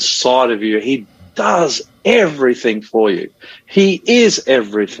 come inside of you. He does everything for you. He is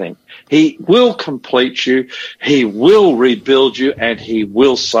everything. He will complete you. He will rebuild you, and he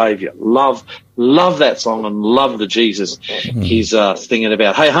will save you. Love that song and love the Jesus he's singing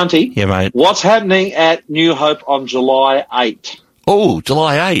about. Hey, Hunty. Yeah, mate. What's happening at New Hope on July 8? Oh,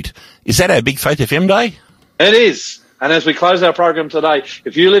 July 8. Is that our Big Faith FM Day? It is. And as we close our program today,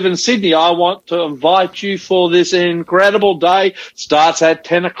 if you live in Sydney, I want to invite you for this incredible day. Starts at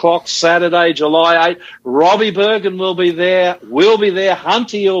 10 o'clock Saturday, July 8. Robbie Bergen will be there. We'll be there.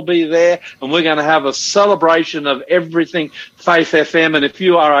 Hunty will be there. And we're going to have a celebration of everything Faith FM. And if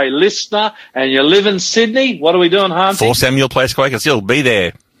you are a listener and you live in Sydney, what are we doing, Hunty? 4 Samuel Place, Quakers Hill. Be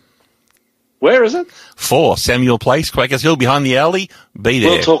there. Where is it? 4 Samuel Place, Quakers Hill, behind the alley. Be there.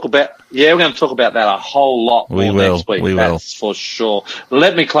 We're going to talk about that a whole lot more next week. That's for sure.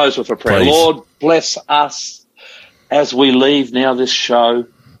 Let me close with a prayer. Please. Lord, bless us as we leave now this show.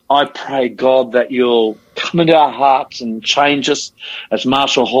 I pray, God, that you'll come into our hearts and change us, as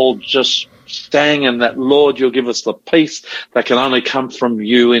Marshall Hall just sang, and that, Lord, you'll give us the peace that can only come from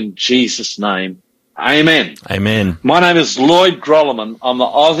you in Jesus' name. Amen. Amen. My name is Lloyd Grolleman. I'm the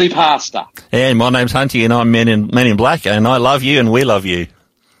Aussie pastor. And my name's Hunty, and I'm Men in Black, and I love you, and we love you.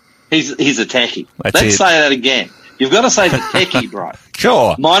 He's a techie. Let's say that again. You've got to say the techie, bro.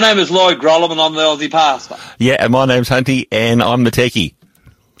 Sure. My name is Lloyd Grolleman. I'm the Aussie pastor. Yeah, and my name's Hunty, and I'm the techie.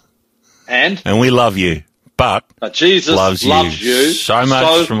 And we love you. But Jesus loves you so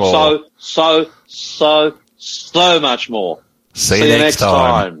much more. So much more. See you next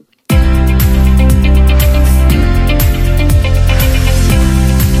time.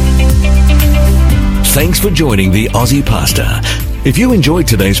 Thanks for joining the Aussie Pastor. If you enjoyed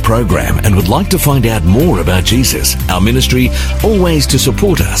today's program and would like to find out more about Jesus, our ministry, or ways to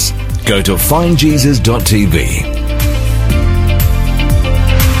support us, go to findjesus.tv.